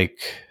kind of like,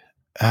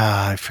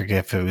 I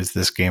forget if it was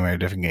this game or a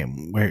different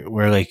game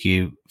where like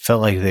you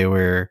felt like they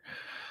were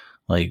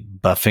like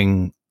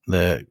buffing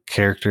the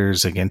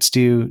characters against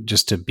you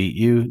just to beat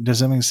you? Does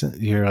that make sense?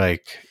 You're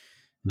like,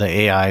 the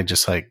AI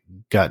just like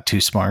got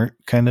too smart,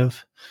 kind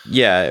of.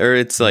 Yeah, or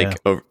it's like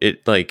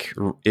it like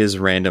is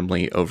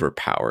randomly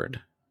overpowered.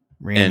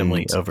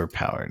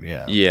 Overpowered.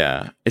 Yeah.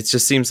 Yeah, it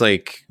just seems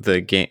like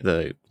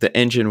the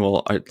engine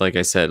will, like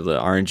I said, the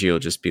RNG will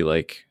just be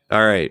like,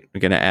 all right,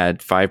 we're gonna add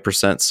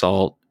 5%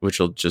 salt, which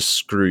will just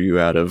screw you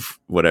out of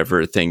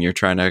whatever thing you're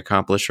trying to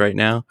accomplish right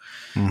now.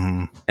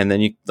 Mm-hmm. And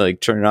then you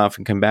like turn it off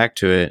and come back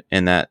to it,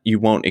 and that you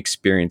won't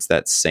experience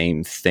that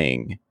same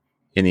thing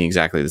in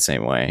exactly the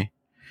same way.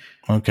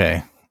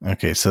 Okay.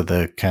 So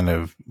the kind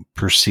of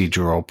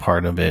procedural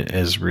part of it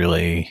is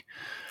really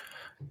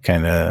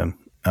kind of,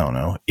 I don't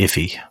know,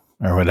 iffy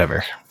or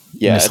whatever.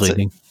 Yeah,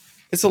 misleading.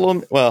 It's a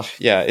little. Well,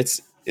 yeah. I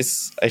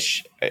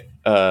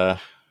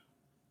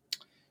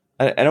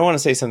don't want to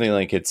say something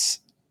like it's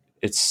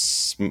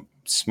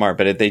smart,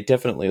 but they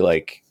definitely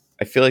like.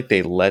 I feel like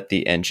they let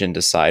the engine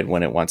decide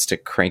when it wants to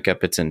crank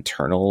up its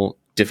internal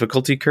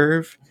difficulty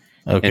curve.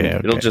 Okay,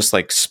 it'll just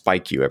like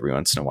spike you every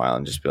once in a while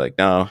and just be like,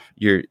 no,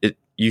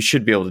 you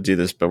should be able to do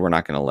this, but we're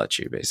not going to let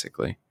you,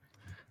 basically.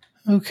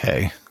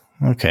 Okay.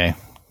 I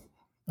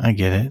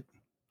get it.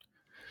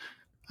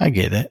 I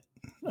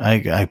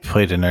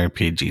played an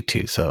RPG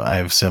too, so I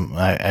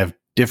have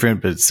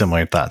different but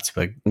similar thoughts,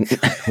 but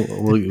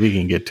we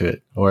can get to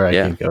it, or I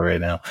can go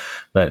right now.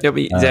 But do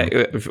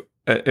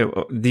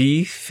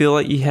you feel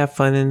like you have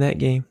fun in that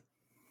game?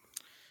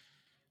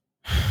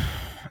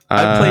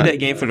 I played that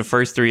game for the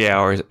first 3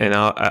 hours, and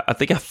I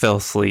think I fell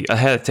asleep. I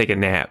had to take a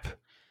nap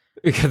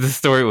because the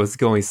story was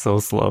going so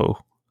slow.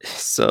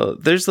 So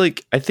there's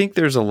like, I think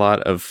there's a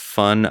lot of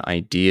fun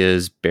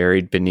ideas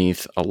buried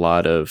beneath a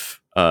lot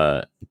of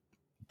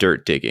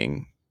dirt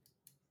digging.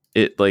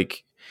 It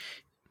like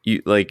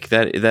you like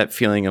that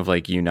feeling of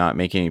like you not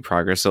making any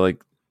progress. So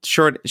like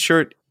short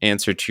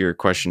answer to your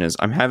question is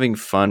I'm having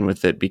fun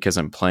with it because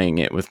I'm playing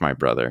it with my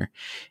brother.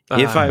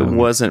 If I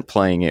wasn't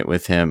playing it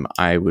with him,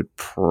 I would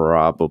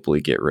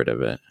probably get rid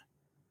of it.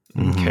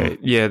 Okay.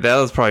 Yeah, that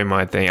was probably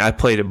my thing. I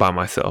played it by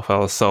myself. I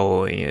was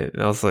soloing it.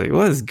 I was like,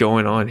 what is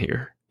going on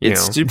here?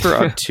 It's super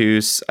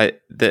obtuse.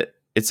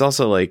 It's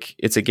also like,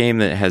 it's a game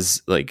that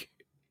has like,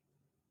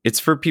 it's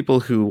for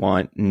people who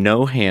want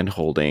no hand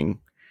holding.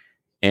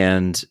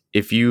 And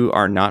if you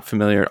are not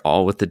familiar at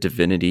all with the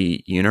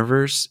Divinity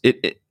universe,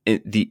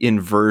 the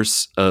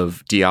inverse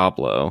of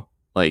Diablo,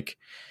 like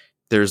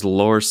there's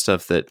lore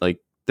stuff that like,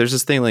 there's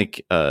this thing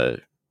like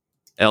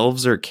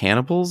elves are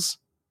cannibals.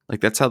 Like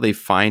that's how they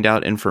find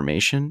out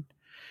information.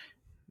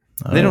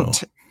 Oh. They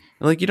don't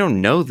like, you don't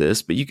know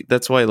this, but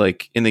that's why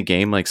like in the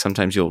game, like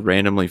sometimes you'll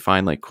randomly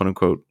find like quote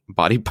unquote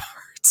body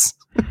parts.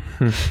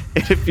 And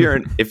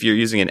if you're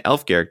using an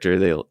elf character,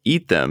 they'll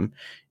eat them,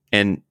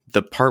 and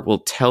the part will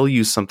tell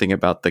you something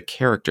about the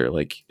character.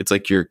 Like it's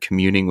like you're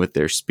communing with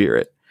their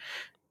spirit.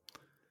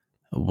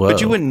 Whoa.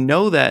 But you wouldn't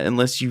know that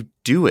unless you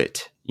do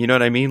it. You know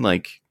what I mean?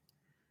 Like,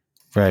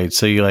 right.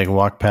 So you like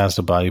walk past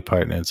a body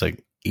part and it's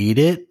like, eat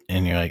it,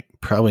 and you're like,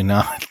 probably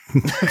not.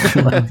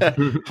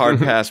 Hard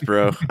pass,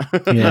 bro.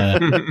 Yeah,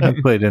 I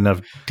played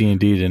enough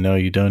D&D to know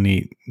you don't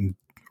eat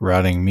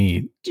rotting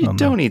meat. You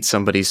don't eat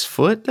somebody's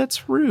foot.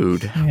 That's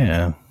rude.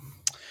 Yeah.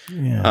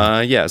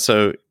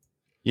 So,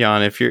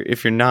 Jan, if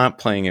you're not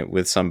playing it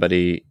with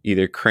somebody,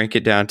 either crank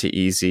it down to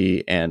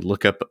easy and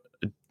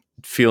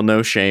feel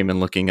no shame in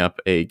looking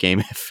up a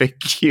game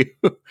FAQ.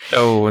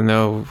 Oh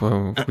no!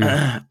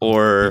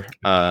 Or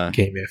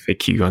game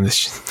FAQ on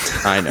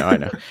this. I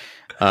know.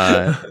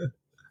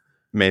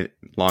 May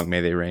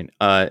they reign.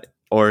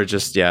 Or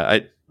just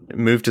I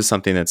move to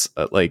something that's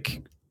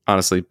like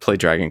honestly play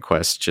Dragon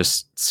Quest.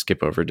 Just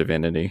skip over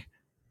Divinity.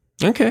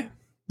 Okay,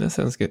 that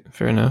sounds good.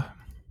 Fair enough.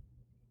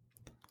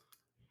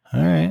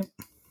 All right.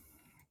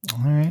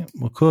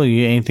 Well, cool.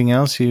 You anything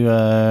else? You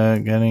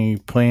got any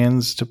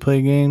plans to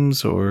play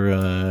games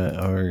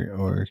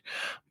or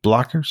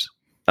blockers?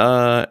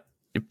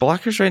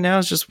 Blockers right now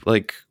is just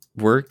like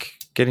work,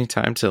 getting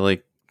time to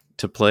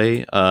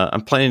play.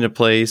 I'm planning to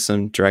play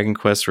some Dragon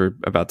Quest. We're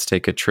about to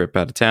take a trip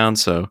out of town,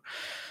 so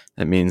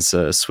that means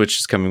Switch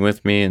is coming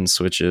with me, and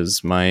Switch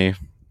is my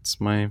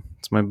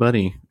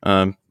buddy.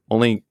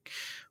 Only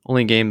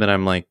game that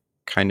I'm like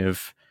kind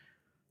of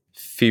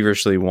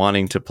feverishly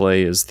wanting to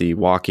play is the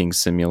walking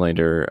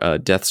simulator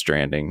Death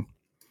Stranding.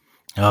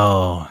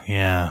 Oh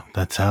yeah,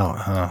 that's out,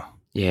 huh?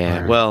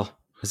 Yeah. Well,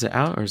 is it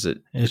out or is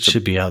it? It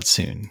should be out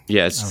soon.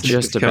 Yeah, it's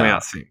just about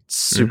out soon.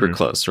 Super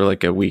close. We're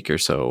like a week or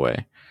so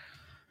away.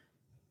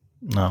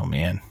 Oh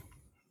man,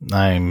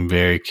 I'm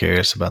very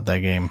curious about that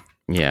game.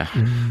 Yeah,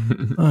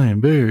 I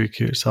am very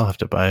curious. I'll have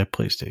to buy a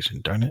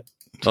PlayStation. Darn it!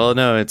 Well,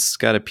 no, it's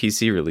got a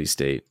PC release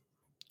date.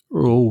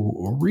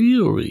 Oh,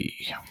 really?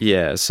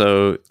 Yeah.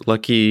 So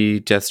lucky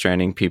Death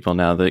Stranding people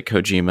now that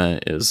Kojima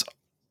is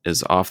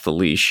off the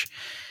leash.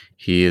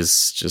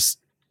 There's going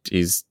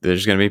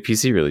to be a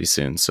PC release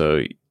soon.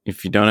 So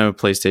if you don't have a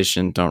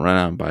PlayStation, don't run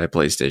out and buy a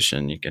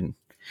PlayStation. You can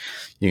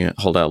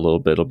hold out a little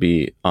bit. It'll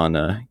be on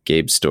a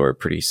Gabe's store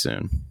pretty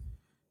soon.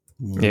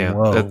 Yeah,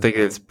 whoa. I think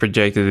it's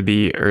projected to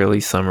be early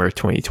summer of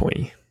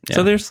 2020. Yeah.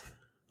 So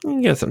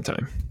you got some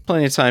time.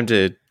 Plenty of time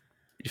to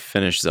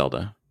finish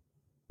Zelda.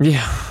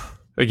 Yeah.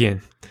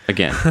 Again.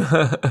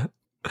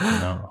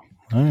 No.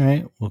 All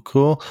right. Well,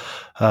 cool.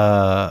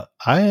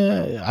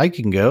 I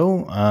can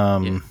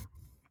go.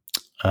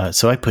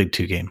 So I played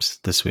 2 games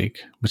this week,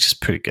 which is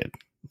pretty good.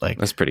 Like,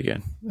 that's pretty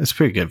good. It's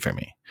pretty good for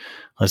me.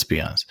 Let's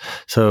be honest.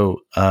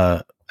 So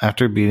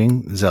after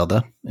beating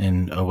Zelda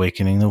and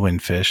Awakening the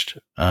Windfish,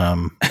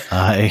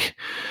 I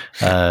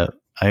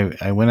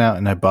went out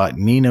and I bought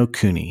Ni no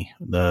Kuni,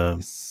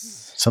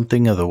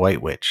 something of the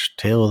White Witch,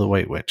 Tale of the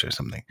White Witch or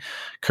something,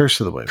 Curse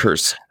of the White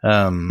Witch.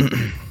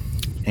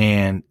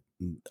 And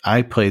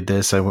I played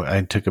this.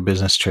 I took a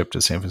business trip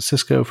to San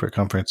Francisco for a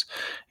conference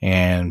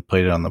and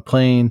played it on the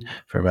plane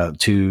for about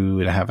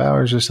 2.5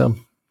 hours or so.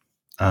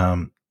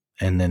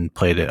 And then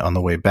played it on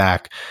the way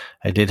back.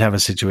 I did have a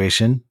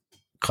situation,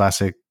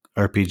 classic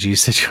RPG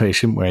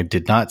situation, where I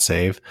did not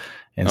save.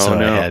 And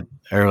I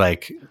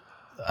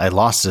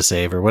lost a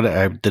save or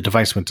whatever. The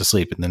device went to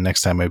sleep. And the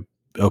next time I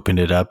opened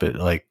it up,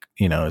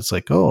 it's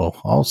like, oh,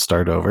 I'll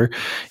start over,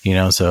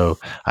 so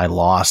I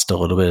lost a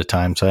little bit of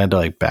time. So I had to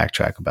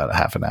backtrack about a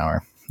half an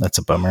hour. That's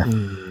a bummer.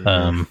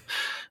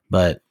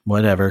 But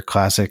whatever,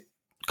 classic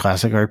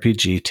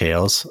RPG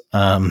tales.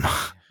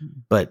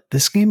 But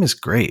this game is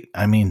great.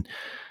 I mean,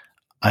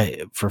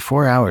 for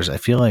 4 hours, I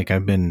feel like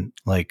I've been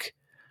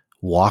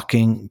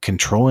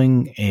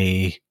controlling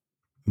a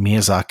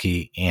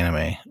Miyazaki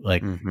anime.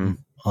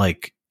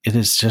 It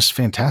is just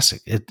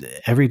fantastic.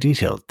 Every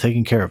detail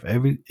taken care of.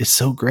 It's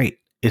so great.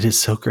 It is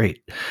so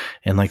great.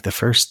 And the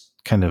first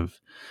kind of,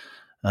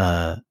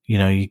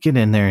 you get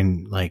in there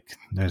and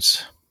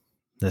there's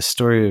this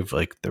story of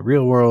the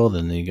real world,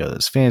 and then you go to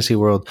this fantasy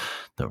world.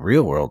 The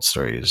real world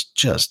story is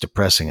just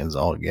depressing as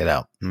all get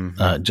out.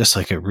 Just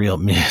like a real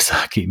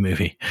Miyazaki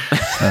movie.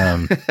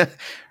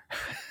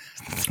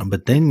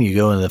 But then you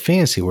go into the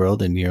fantasy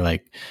world and you're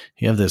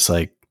you have this,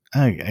 I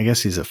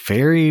guess he's a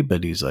fairy,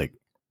 but he's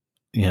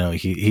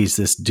he's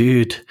this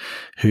dude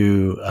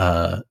who,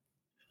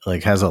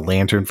 has a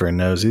lantern for a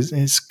nose.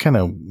 He's kind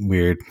of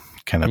weird,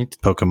 kind of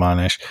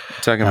Pokemon-ish.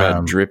 Talking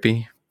about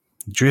Drippy?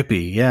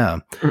 Drippy, yeah.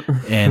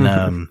 And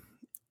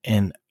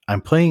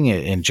I'm playing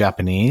it in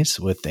Japanese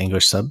with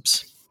English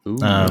subs.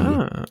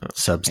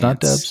 Subs, not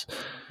dubs.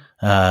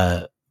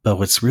 But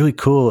what's really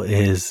cool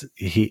is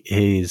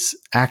his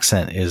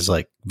accent is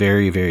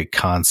very, very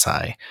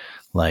Kansai,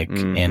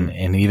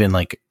 and even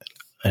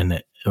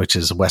which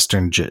is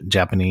Western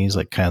Japanese,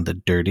 kind of the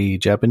dirty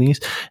Japanese.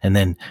 And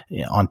then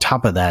on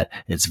top of that,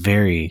 it's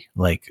very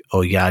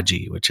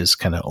Oyaji, which is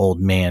kind of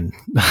old man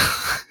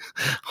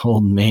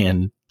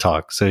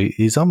talk. So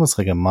he's almost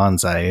like a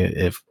manzai,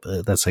 if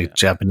that's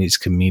Japanese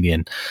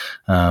comedian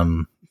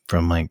from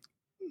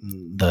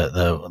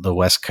the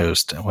West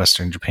Coast,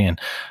 Western Japan.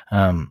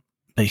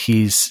 But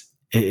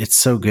it's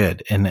so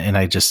good. And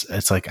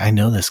it's I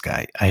know this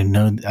guy.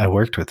 I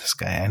worked with this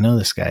guy. I know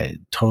this guy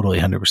totally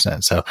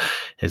 100%. So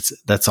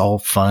that's all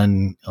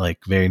fun,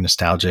 very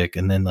nostalgic.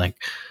 And then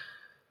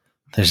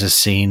there's a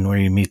scene where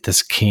you meet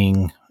this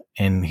king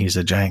and he's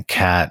a giant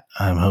cat.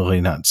 I'm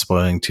hopefully not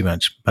spoiling too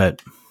much,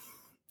 but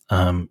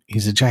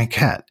he's a giant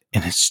cat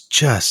and it's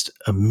just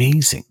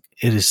amazing.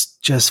 It is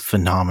just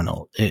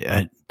phenomenal.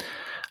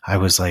 I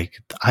was I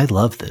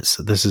love this.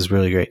 This is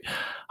really great.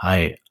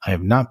 I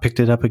have not picked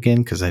it up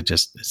again because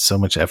it's so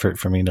much effort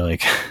for me to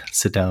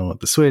sit down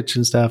with the Switch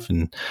and stuff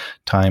and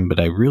time,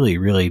 but I really,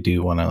 really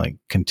do want to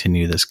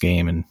continue this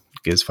game and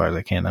get as far as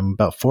I can. I'm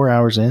about 4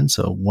 hours in,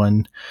 so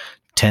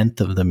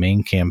 1/10 of the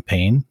main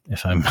campaign,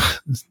 if I'm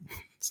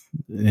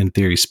in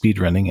theory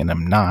speedrunning, and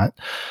I'm not.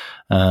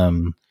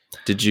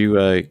 Did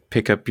you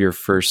pick up your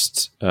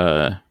first,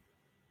 they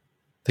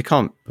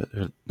call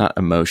them not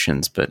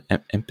emotions, but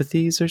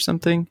empathies or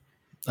something?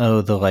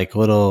 Oh, the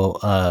little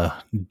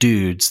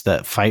dudes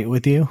that fight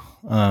with you.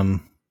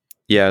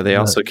 Yeah, they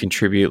also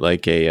contribute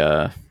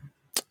a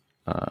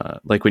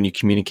when you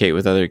communicate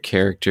with other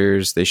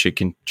characters, they should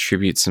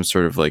contribute some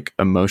sort of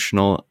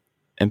emotional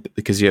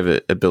because you have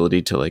an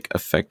ability to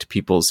affect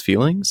people's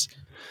feelings.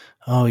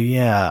 Oh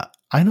yeah,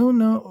 I don't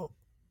know.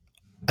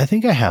 I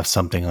think I have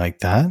something like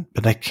that,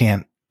 but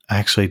I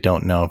actually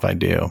don't know if I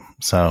do.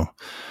 So,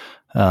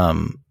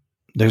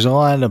 there's a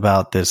lot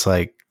about this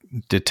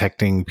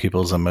detecting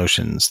people's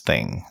emotions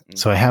thing.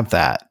 So I have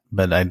that,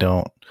 but I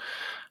don't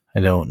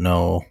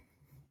know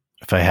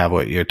if I have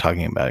what you're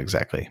talking about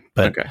exactly.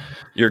 But okay,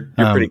 you're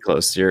pretty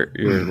close. You're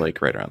right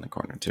around the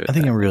corner to it. I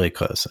think I'm really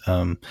close.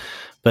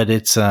 But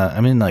it's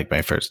I'm in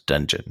my first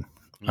dungeon.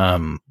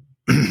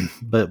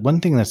 But one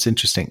thing that's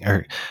interesting,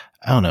 or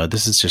I don't know,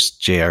 this is just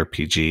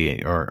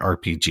JRPG or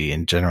RPG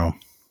in general.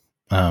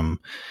 You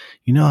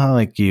know how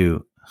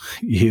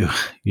you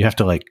have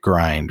to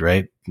grind,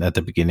 right? At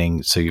the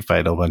beginning, so you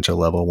fight a bunch of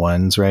level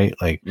 1s, right?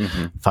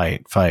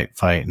 Fight,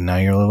 and now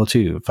you're level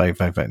 2. Fight,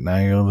 now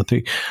you're level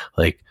 3.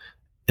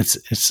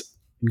 It's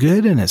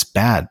good and it's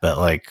bad,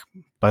 but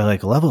by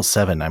level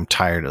 7, I'm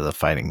tired of the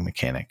fighting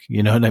mechanic.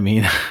 You know what I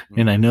mean?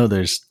 And I know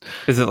is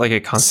it a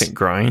constant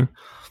grind?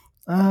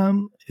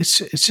 It's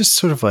just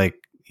sort of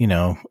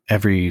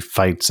every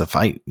fight's a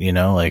fight. You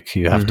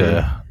have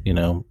to,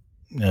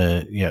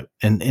 yeah.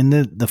 And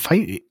the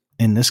fight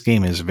in this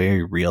game is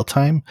very real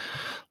time.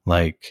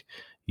 Like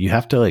you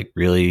have to like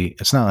really,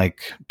 it's not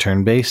like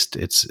turn based.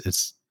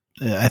 It's,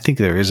 I think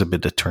there is a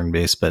bit of turn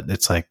based, but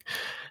it's like,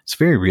 it's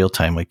very real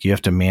time. Like you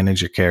have to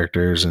manage your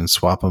characters and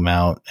swap them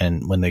out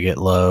and when they get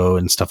low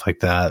and stuff like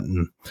that.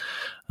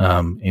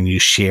 And you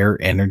share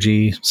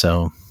energy.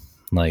 So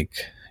like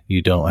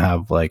you don't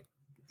have like,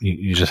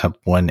 you just have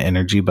one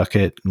energy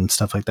bucket and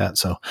stuff like that.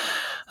 So,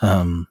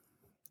 I'm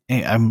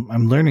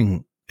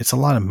learning. It's a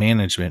lot of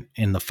management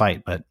in the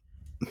fight, but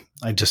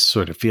I just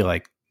sort of feel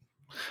like,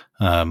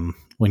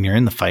 when you're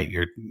in the fight,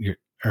 you're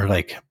or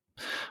like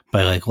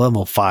by like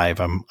level 5,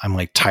 I'm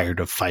like tired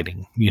of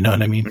fighting. You know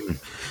what I mean?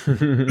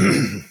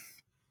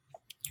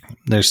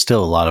 There's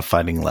still a lot of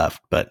fighting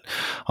left, but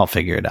I'll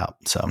figure it out.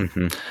 So,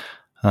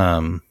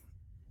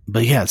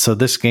 but yeah, so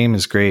this game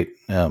is great.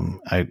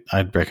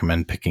 I'd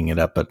recommend picking it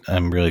up, but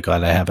I'm really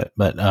glad I have it.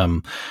 But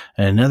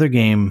another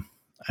game,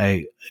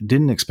 I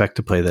didn't expect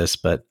to play this,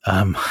 but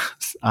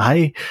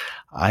I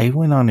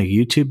went on a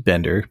YouTube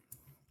bender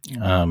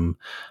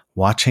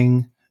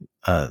watching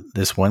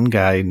this one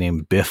guy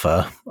named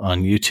Biffa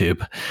on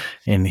YouTube,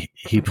 and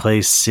he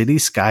plays City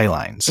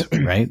Skylines,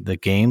 right? The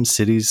game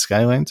Cities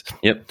Skylines.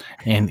 Yep.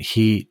 And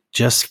he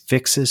just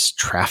fixes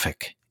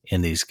traffic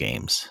in these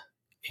games.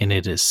 And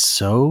it is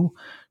so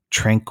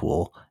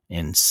tranquil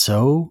and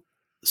so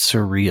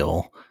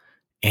surreal,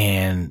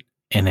 and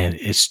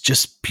it's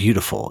just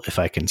beautiful, if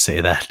I can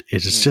say that.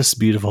 It is just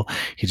beautiful.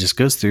 He just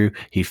goes through,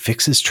 he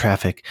fixes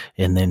traffic,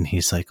 and then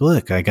he's like,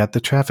 look, I got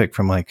the traffic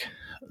from like,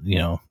 you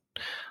know,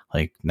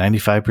 like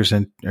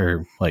 95%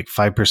 or like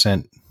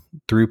 5%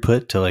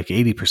 throughput to like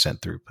 80%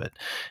 throughput.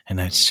 And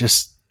it's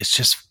just,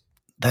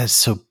 that's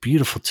so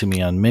beautiful to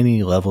me on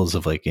many levels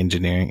of like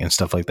engineering and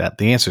stuff like that.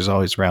 The answer is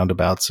always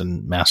roundabouts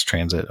and mass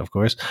transit, of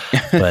course,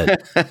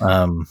 but,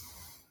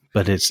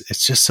 but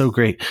it's just so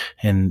great.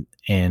 And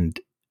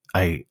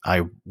I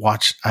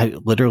watched,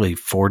 literally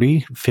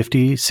 40,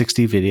 50,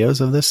 60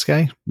 videos of this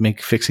guy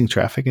fixing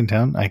traffic in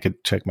town. I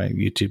could check my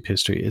YouTube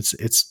history.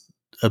 It's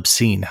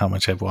obscene how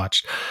much I've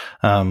watched.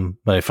 But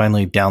I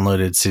finally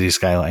downloaded City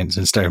Skylines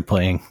and started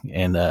playing,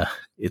 and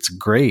it's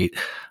great.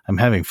 I'm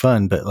having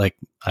fun, but like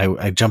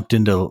I jumped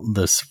into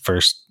this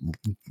first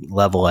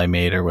level I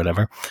made or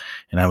whatever,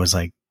 and I was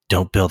like,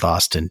 don't build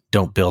Austin,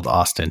 don't build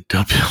Austin,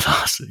 don't build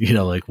Austin. You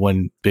know, like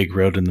one big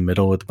road in the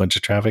middle with a bunch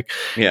of traffic.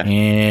 Yeah.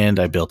 And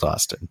I built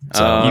Austin.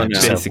 So you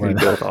basically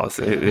built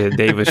Austin.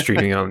 Dave was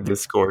streaming on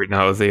Discord, and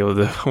I was able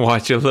to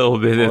watch a little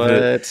bit of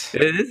it.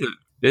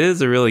 It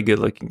is a really good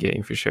looking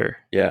game for sure.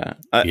 Yeah.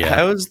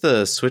 How is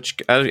the Switch?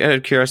 Out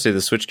of curiosity,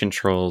 the Switch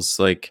controls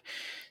like.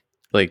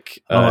 I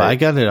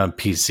got it on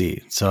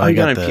PC, so I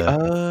got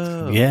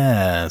the.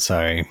 Yeah,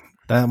 sorry.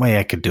 That way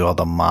I could do all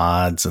the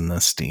mods and the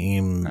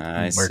Steam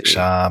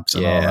workshops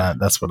and all that.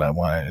 That's what I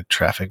wanted,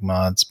 traffic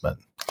mods. But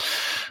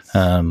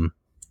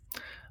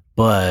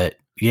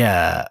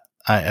yeah,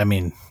 I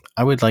mean,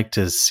 I would like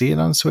to see it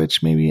on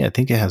Switch. Maybe I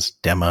think it has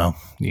demo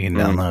you can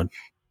download,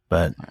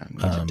 but I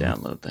need to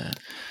download that.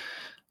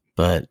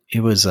 But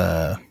it was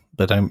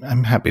but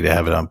I'm happy to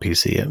have it on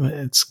PC.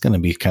 It's going to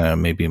be kind of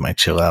maybe my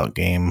chill out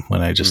game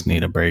when I just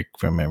need a break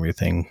from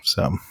everything.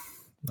 So,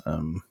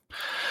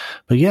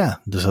 but yeah,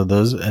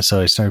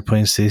 so I started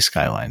playing City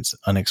Skylines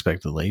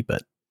unexpectedly,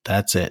 but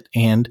that's it.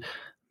 And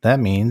that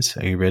means,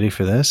 are you ready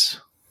for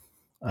this?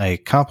 I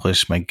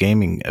accomplished my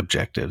gaming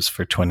objectives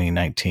for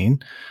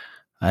 2019.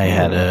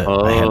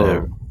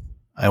 I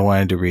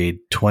wanted to read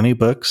 20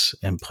 books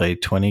and play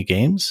 20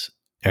 games.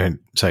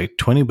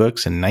 20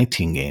 books and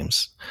 19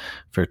 games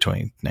for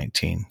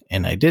 2019,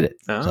 and I did it.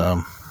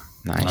 So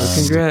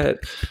nice.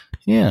 Congrats.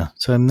 Yeah,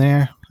 so I'm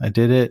there. I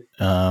did it.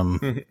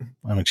 I'm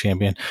a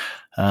champion.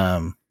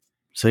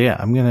 So yeah,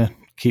 I'm gonna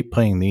keep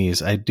playing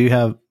these. I do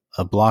have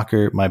a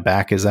blocker. My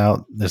back is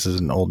out. This is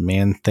an old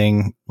man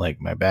thing.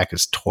 Like my back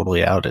is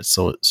totally out. It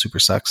super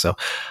sucks. So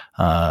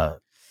the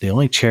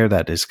only chair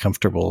that is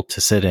comfortable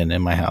to sit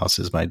in my house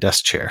is my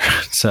desk chair.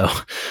 So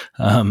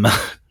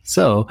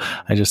so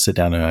I just sit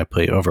down and I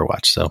play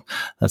Overwatch. So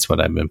that's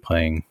what I've been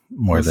playing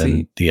more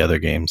than the other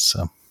games.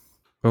 So,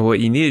 well, what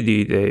you need to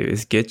do, Dave,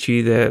 is get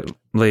you that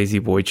lazy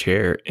boy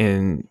chair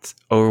and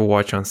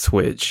Overwatch on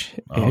Switch.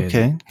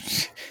 Okay,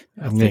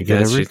 I'm gonna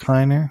get a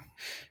recliner.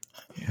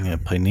 I'm gonna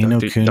play Nino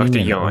Kuni and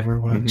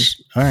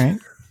Overwatch. All right.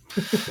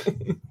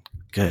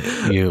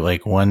 Good. You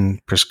like one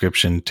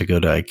prescription to go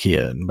to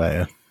IKEA and buy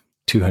a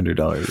 $200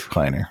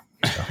 recliner.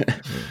 So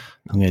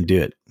I'm gonna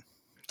do it.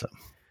 So,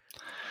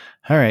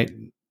 all right.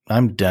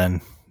 I'm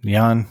done.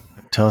 Jan,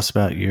 tell us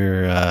about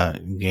your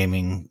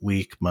gaming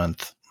week,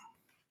 month.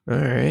 All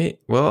right.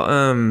 Well,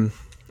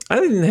 I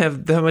didn't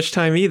have that much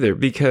time either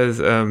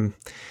because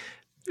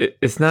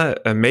it's not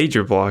a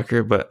major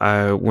blocker, but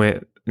I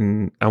went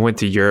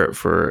to Europe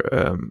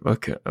for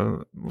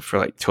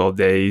like 12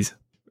 days,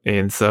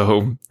 and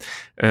so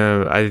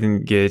I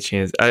didn't get a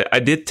chance. I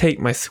did take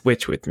my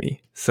Switch with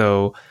me,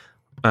 so.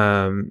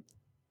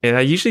 And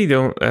I usually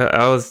don't.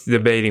 I was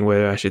debating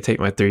whether I should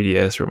take my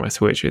 3DS or my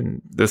Switch, and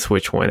the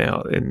Switch went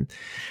out.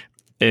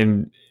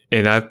 And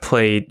I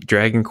played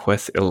Dragon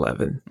Quest XI.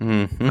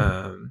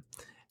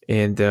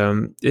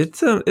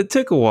 it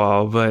took a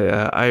while,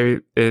 but I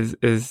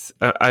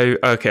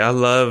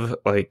love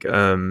like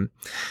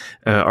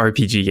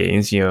RPG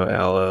games, a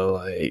la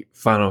like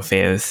Final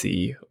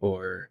Fantasy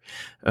or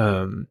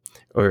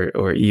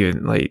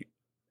even like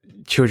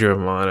Children of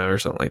Mana or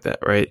something like that,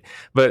 right?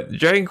 But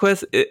Dragon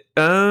Quest,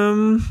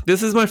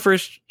 this is my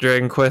first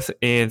Dragon Quest,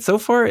 and so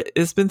far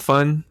it's been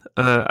fun.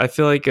 I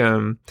feel like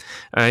I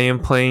am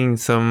playing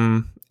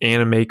some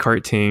anime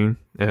cartoon,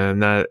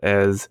 not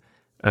as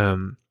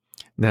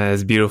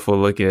beautiful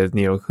looking as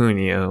Neo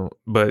Kunio,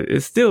 but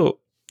it's still,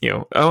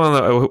 I don't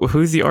know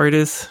who's the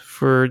artist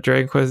for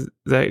Dragon Quest.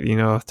 Zach,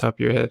 off the top of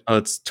your head? Oh,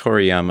 it's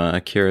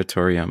Akira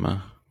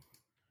Toriyama.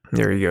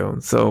 There you go.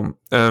 So,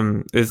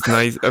 it's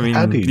nice. I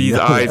mean, these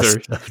eyes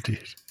are. Stuff, dude?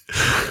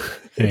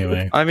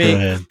 Anyway, I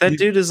mean, that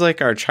dude is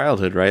like our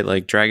childhood, right?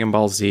 Like Dragon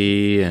Ball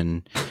Z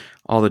and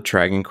all the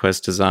Dragon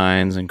Quest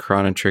designs and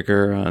Chrono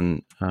Trigger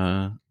on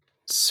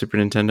Super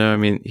Nintendo. I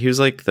mean, he was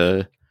like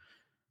the.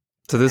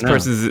 So this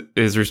person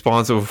is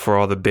responsible for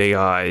all the big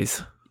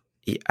eyes.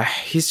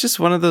 He's just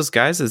one of those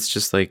guys that's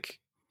just like,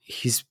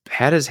 he's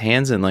had his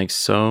hands in like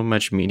so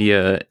much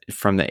media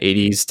from the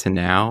 80s to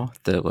now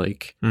that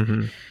like.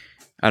 Mm-hmm.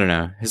 I don't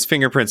know. His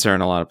fingerprints are in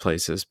a lot of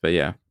places, but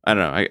yeah, I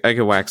don't know. I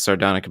could wax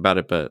sardonic about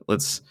it, but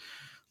let's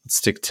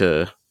stick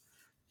to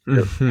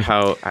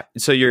how.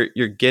 So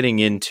you're getting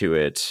into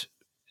it,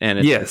 and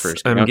it's yes,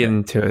 first I'm getting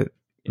into it.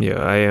 Yeah,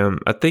 I am.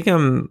 I think I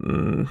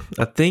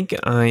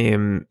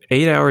am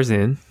 8 hours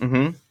in.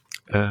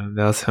 Mm-hmm.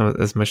 That's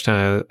as much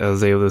time I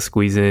was able to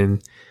squeeze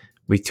in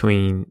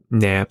between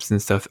naps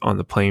and stuff on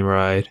the plane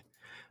ride.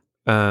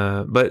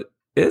 But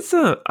it's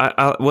what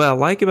I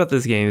like about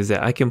this game is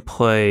that I can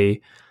play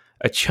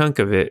a chunk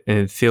of it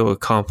and feel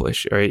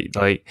accomplished, right?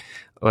 Like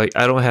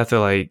I don't have to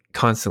like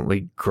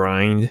constantly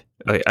grind.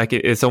 Like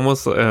it's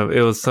almost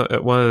it was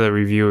one of the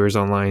reviewers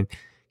online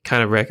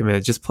kind of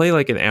recommended just play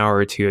like an hour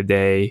or two a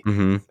day,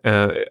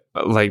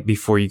 like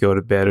before you go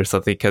to bed or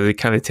something, because it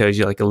kind of tells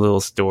you like a little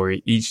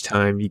story each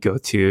time you go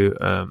to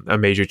a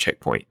major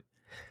checkpoint.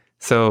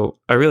 So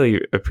I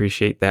really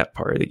appreciate that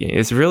part of the game.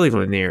 It's really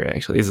linear,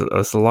 actually.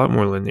 It's a lot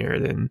more linear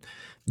than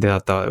I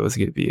thought it was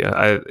going to be.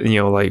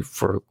 Like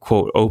for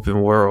quote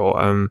open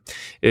world,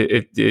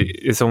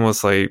 it's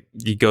almost like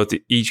you go to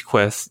each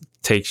quest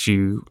takes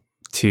you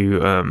to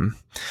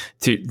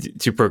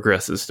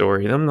progress the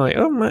story, and I'm like,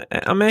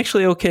 I'm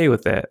actually okay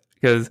with that,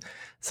 because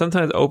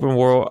sometimes open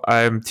world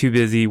I'm too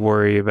busy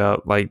worry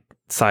about like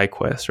side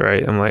quests,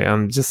 right?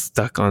 I'm just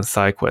stuck on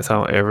side quests. I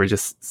don't ever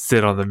just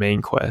sit on the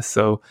main quest.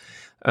 So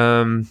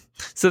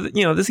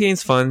this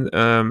game's fun.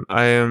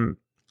 I'm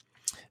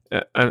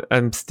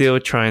still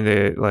trying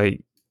to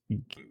like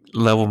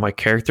level my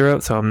character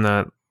up, so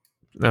I'm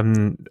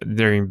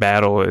during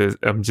battle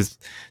I'm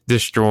just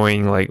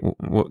destroying like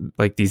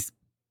these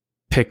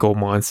pickle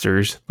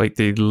monsters. Like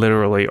they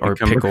literally are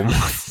pickle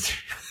monsters.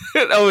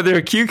 Oh, they're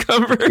a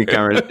cucumber.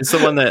 It's the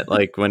one that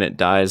like when it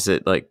dies,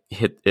 it like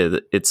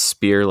its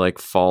spear like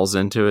falls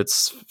into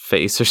its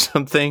face or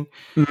something.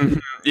 Mm-hmm.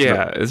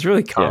 Yeah, it's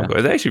really comical.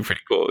 Yeah. It's actually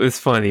pretty cool. It's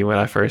funny when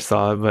I first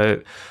saw it,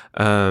 but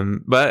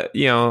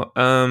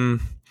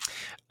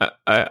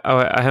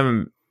I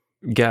haven't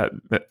got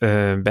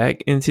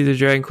back into the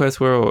Dragon Quest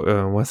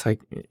world once I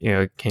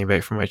came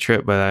back from my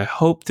trip, but I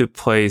hope to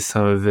play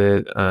some of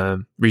it,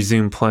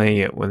 resume playing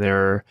it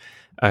whenever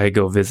I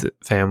go visit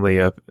family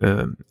up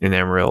in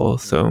Amarillo.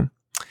 So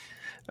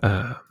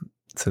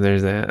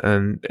there's that,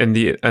 and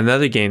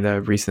another game that I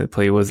recently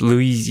played was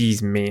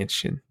Luigi's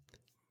Mansion.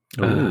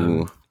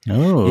 Yeah,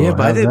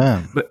 but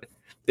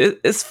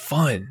it's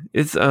fun.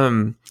 It's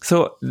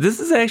so this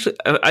is actually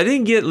I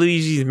didn't get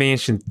Luigi's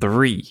Mansion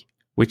 3,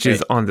 which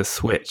is on the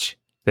Switch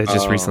that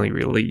just recently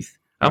released.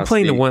 I'm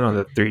playing the one on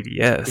the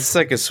 3DS. It's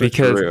like a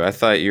switcheroo. I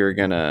thought you were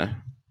gonna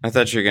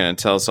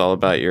tell us all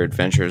about your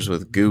adventures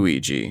with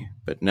Gooigi,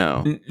 but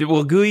no.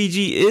 Well,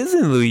 Gooigi is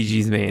in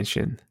Luigi's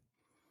Mansion,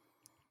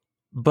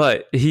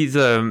 but he's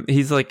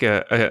like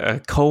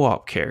a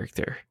co-op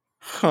character.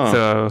 Huh.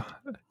 So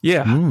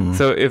yeah.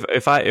 So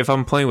if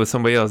I'm playing with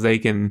somebody else, they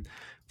can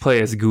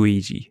play as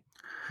Gooigi.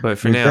 But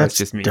for now, it's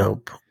just me.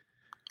 Dope.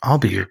 I'll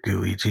be your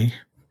Gooigi.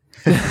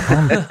 I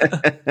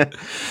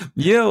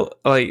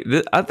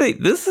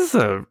think this is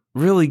a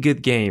really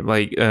good game.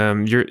 Like,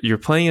 you're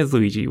playing as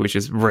Luigi, which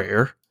is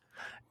rare,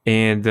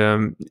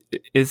 and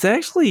it's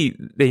actually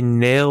they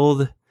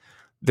nailed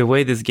the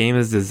way this game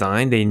is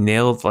designed. They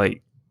nailed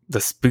like the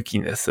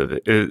spookiness of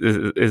it.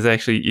 Is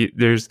actually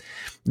there's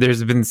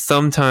been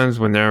some times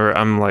whenever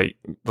I'm like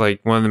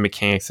one of the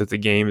mechanics of the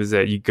game is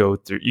that you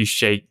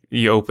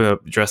open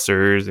up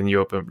dressers and you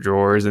open up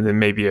drawers, and then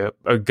maybe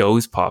a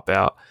ghost pop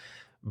out.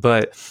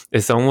 But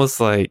it's almost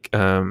like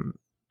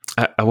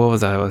what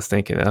was I was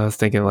thinking? I was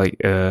thinking like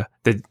the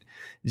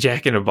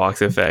Jack in a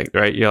Box effect,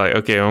 right? You're like,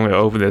 okay, I'm going to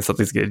open this,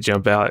 something's going to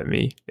jump out at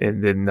me,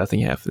 and then nothing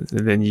happens,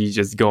 and then you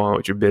just go on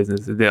with your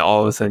business, and then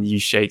all of a sudden you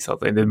shake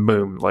something, and then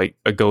boom, like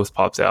a ghost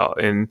pops out,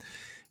 and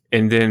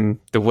then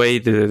the way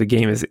the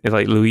game is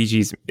like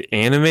Luigi's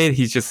animated,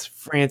 he's just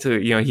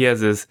frantic. He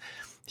has this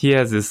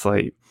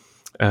like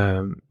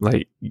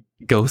like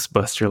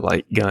Ghostbuster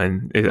light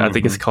gun. I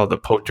think it's called the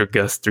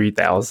Poltergust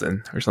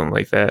 3000 or something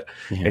like that.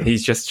 Yeah. And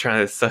he's just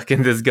trying to suck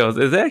in this ghost.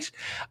 It's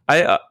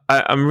actually,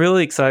 I'm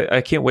really excited.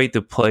 I can't wait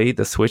to play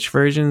the Switch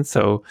version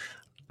so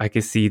I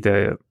can see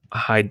the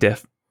high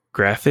def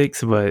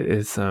graphics. But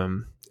it's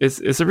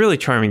a really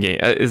charming game.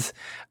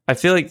 I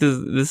feel like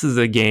this is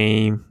a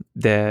game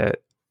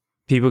that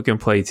people can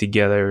play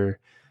together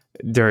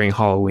during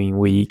Halloween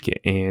week,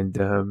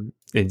 and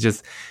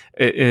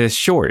it's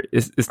short.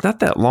 It's not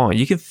that long.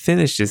 You can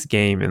finish this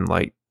game in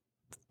like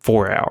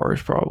 4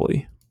 hours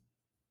probably.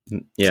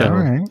 Yeah. So, all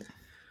right.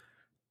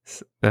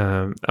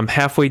 I'm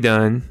halfway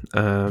done.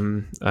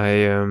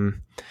 I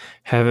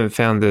haven't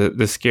found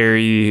the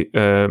scary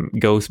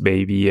ghost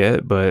baby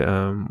yet, but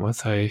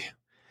once I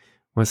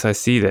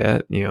see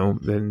that,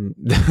 then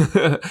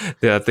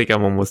I think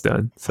I'm almost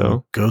done.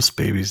 So ghost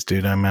babies,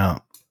 dude, I'm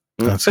out.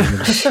 That's all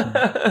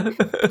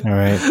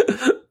right.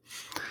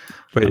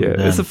 But yeah,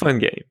 it's a fun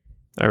game.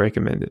 I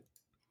recommend it.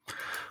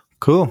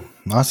 Cool.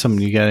 Awesome.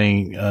 You got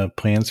any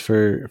plans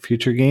for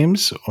future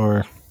games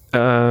or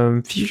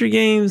future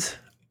games?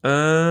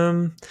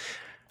 Oh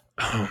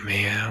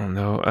man, I don't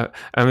know.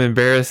 I'm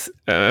embarrassed.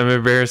 I'm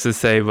embarrassed to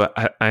say, but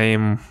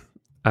I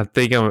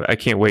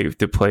can't wait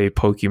to play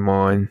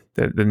Pokemon,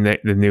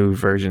 the new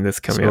version that's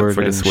coming out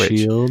for the Switch.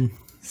 Shield.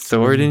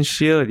 Sword and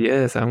Shield.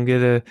 Yes, I'm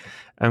gonna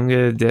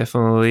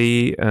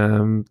definitely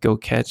go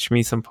catch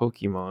me some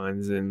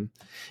Pokemons and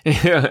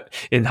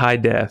in high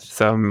def.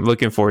 So I'm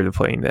looking forward to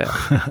playing that.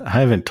 I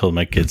haven't told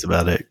my kids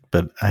about it,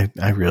 but I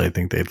really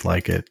think they'd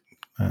like it.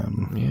 So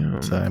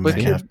I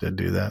might have to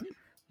do that.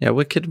 Yeah,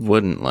 what kid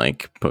wouldn't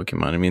like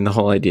Pokemon? I mean, the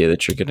whole idea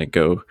that you're going to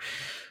go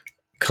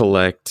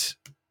collect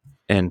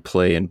and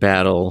play and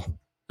battle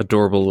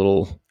adorable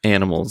little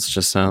animals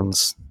just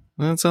sounds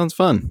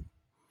fun.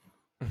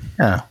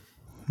 Yeah.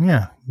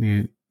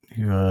 You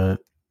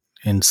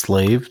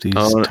enslave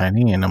these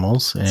tiny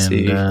animals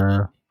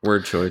and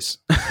word choice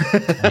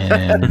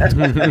and use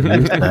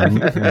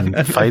them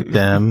and fight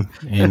them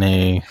in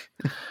a,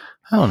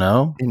 I don't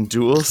know, in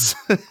duels,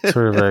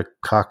 sort of a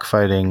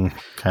cockfighting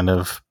kind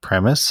of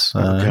premise.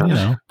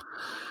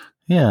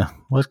 Yeah.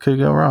 What could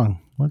go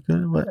wrong? What?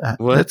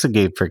 That's a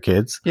game for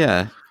kids.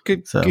 Yeah,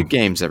 good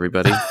games,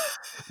 everybody.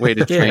 Way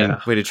to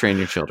train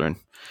your children.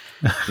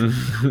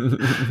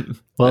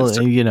 Well,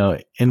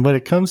 and when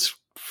it comes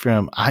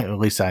from, at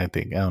least I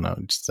think, I don't know,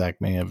 Zach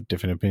may have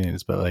different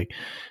opinions, but like,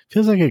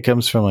 feels like it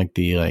comes from like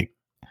the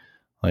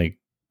like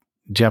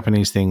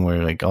Japanese thing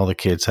where like all the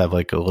kids have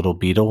like a little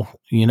beetle,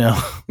 in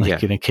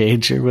a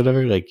cage or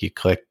whatever. Like you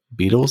collect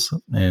beetles,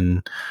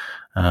 and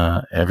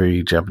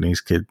every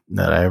Japanese kid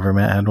that I ever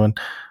met had one.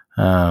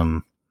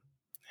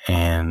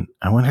 And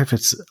I wonder if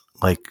it's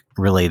like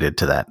related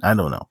to that. I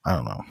don't know.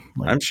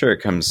 Like, I'm sure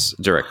it comes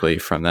directly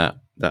from that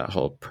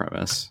whole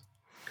premise,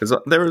 because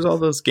there was all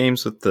those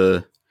games with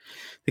the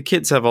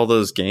kids have all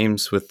those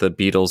games with the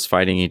beetles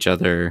fighting each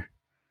other,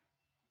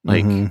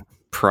 like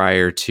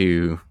prior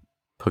to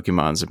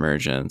Pokemon's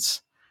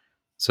emergence.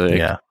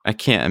 So I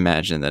can't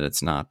imagine that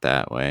it's not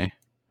that way.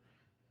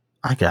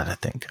 I gotta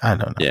think. I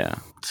don't know. Yeah.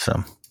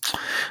 So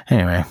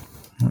anyway,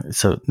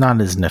 so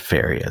not as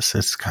nefarious.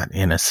 It's got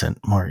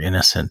more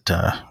innocent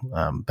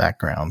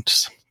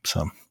backgrounds.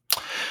 So,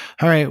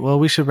 all right. Well,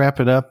 we should wrap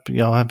it up.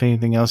 Y'all have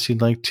anything else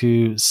you'd like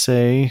to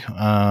say?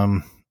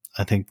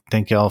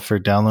 Thank y'all for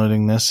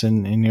downloading this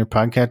in your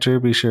podcatcher.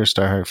 Be sure to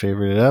star heart,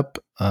 favorite it up,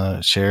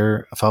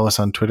 share, follow us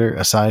on Twitter,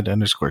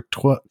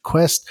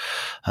 aside_quest,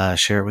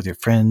 share it with your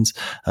friends.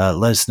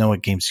 Let us know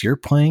what games you're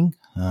playing.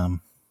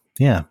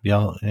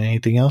 Y'all,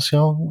 anything else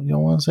y'all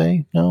want to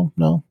say?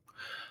 No.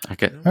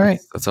 Okay. All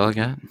right. That's all I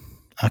got.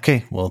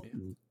 Okay. Well,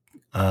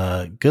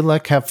 good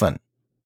luck. Have fun.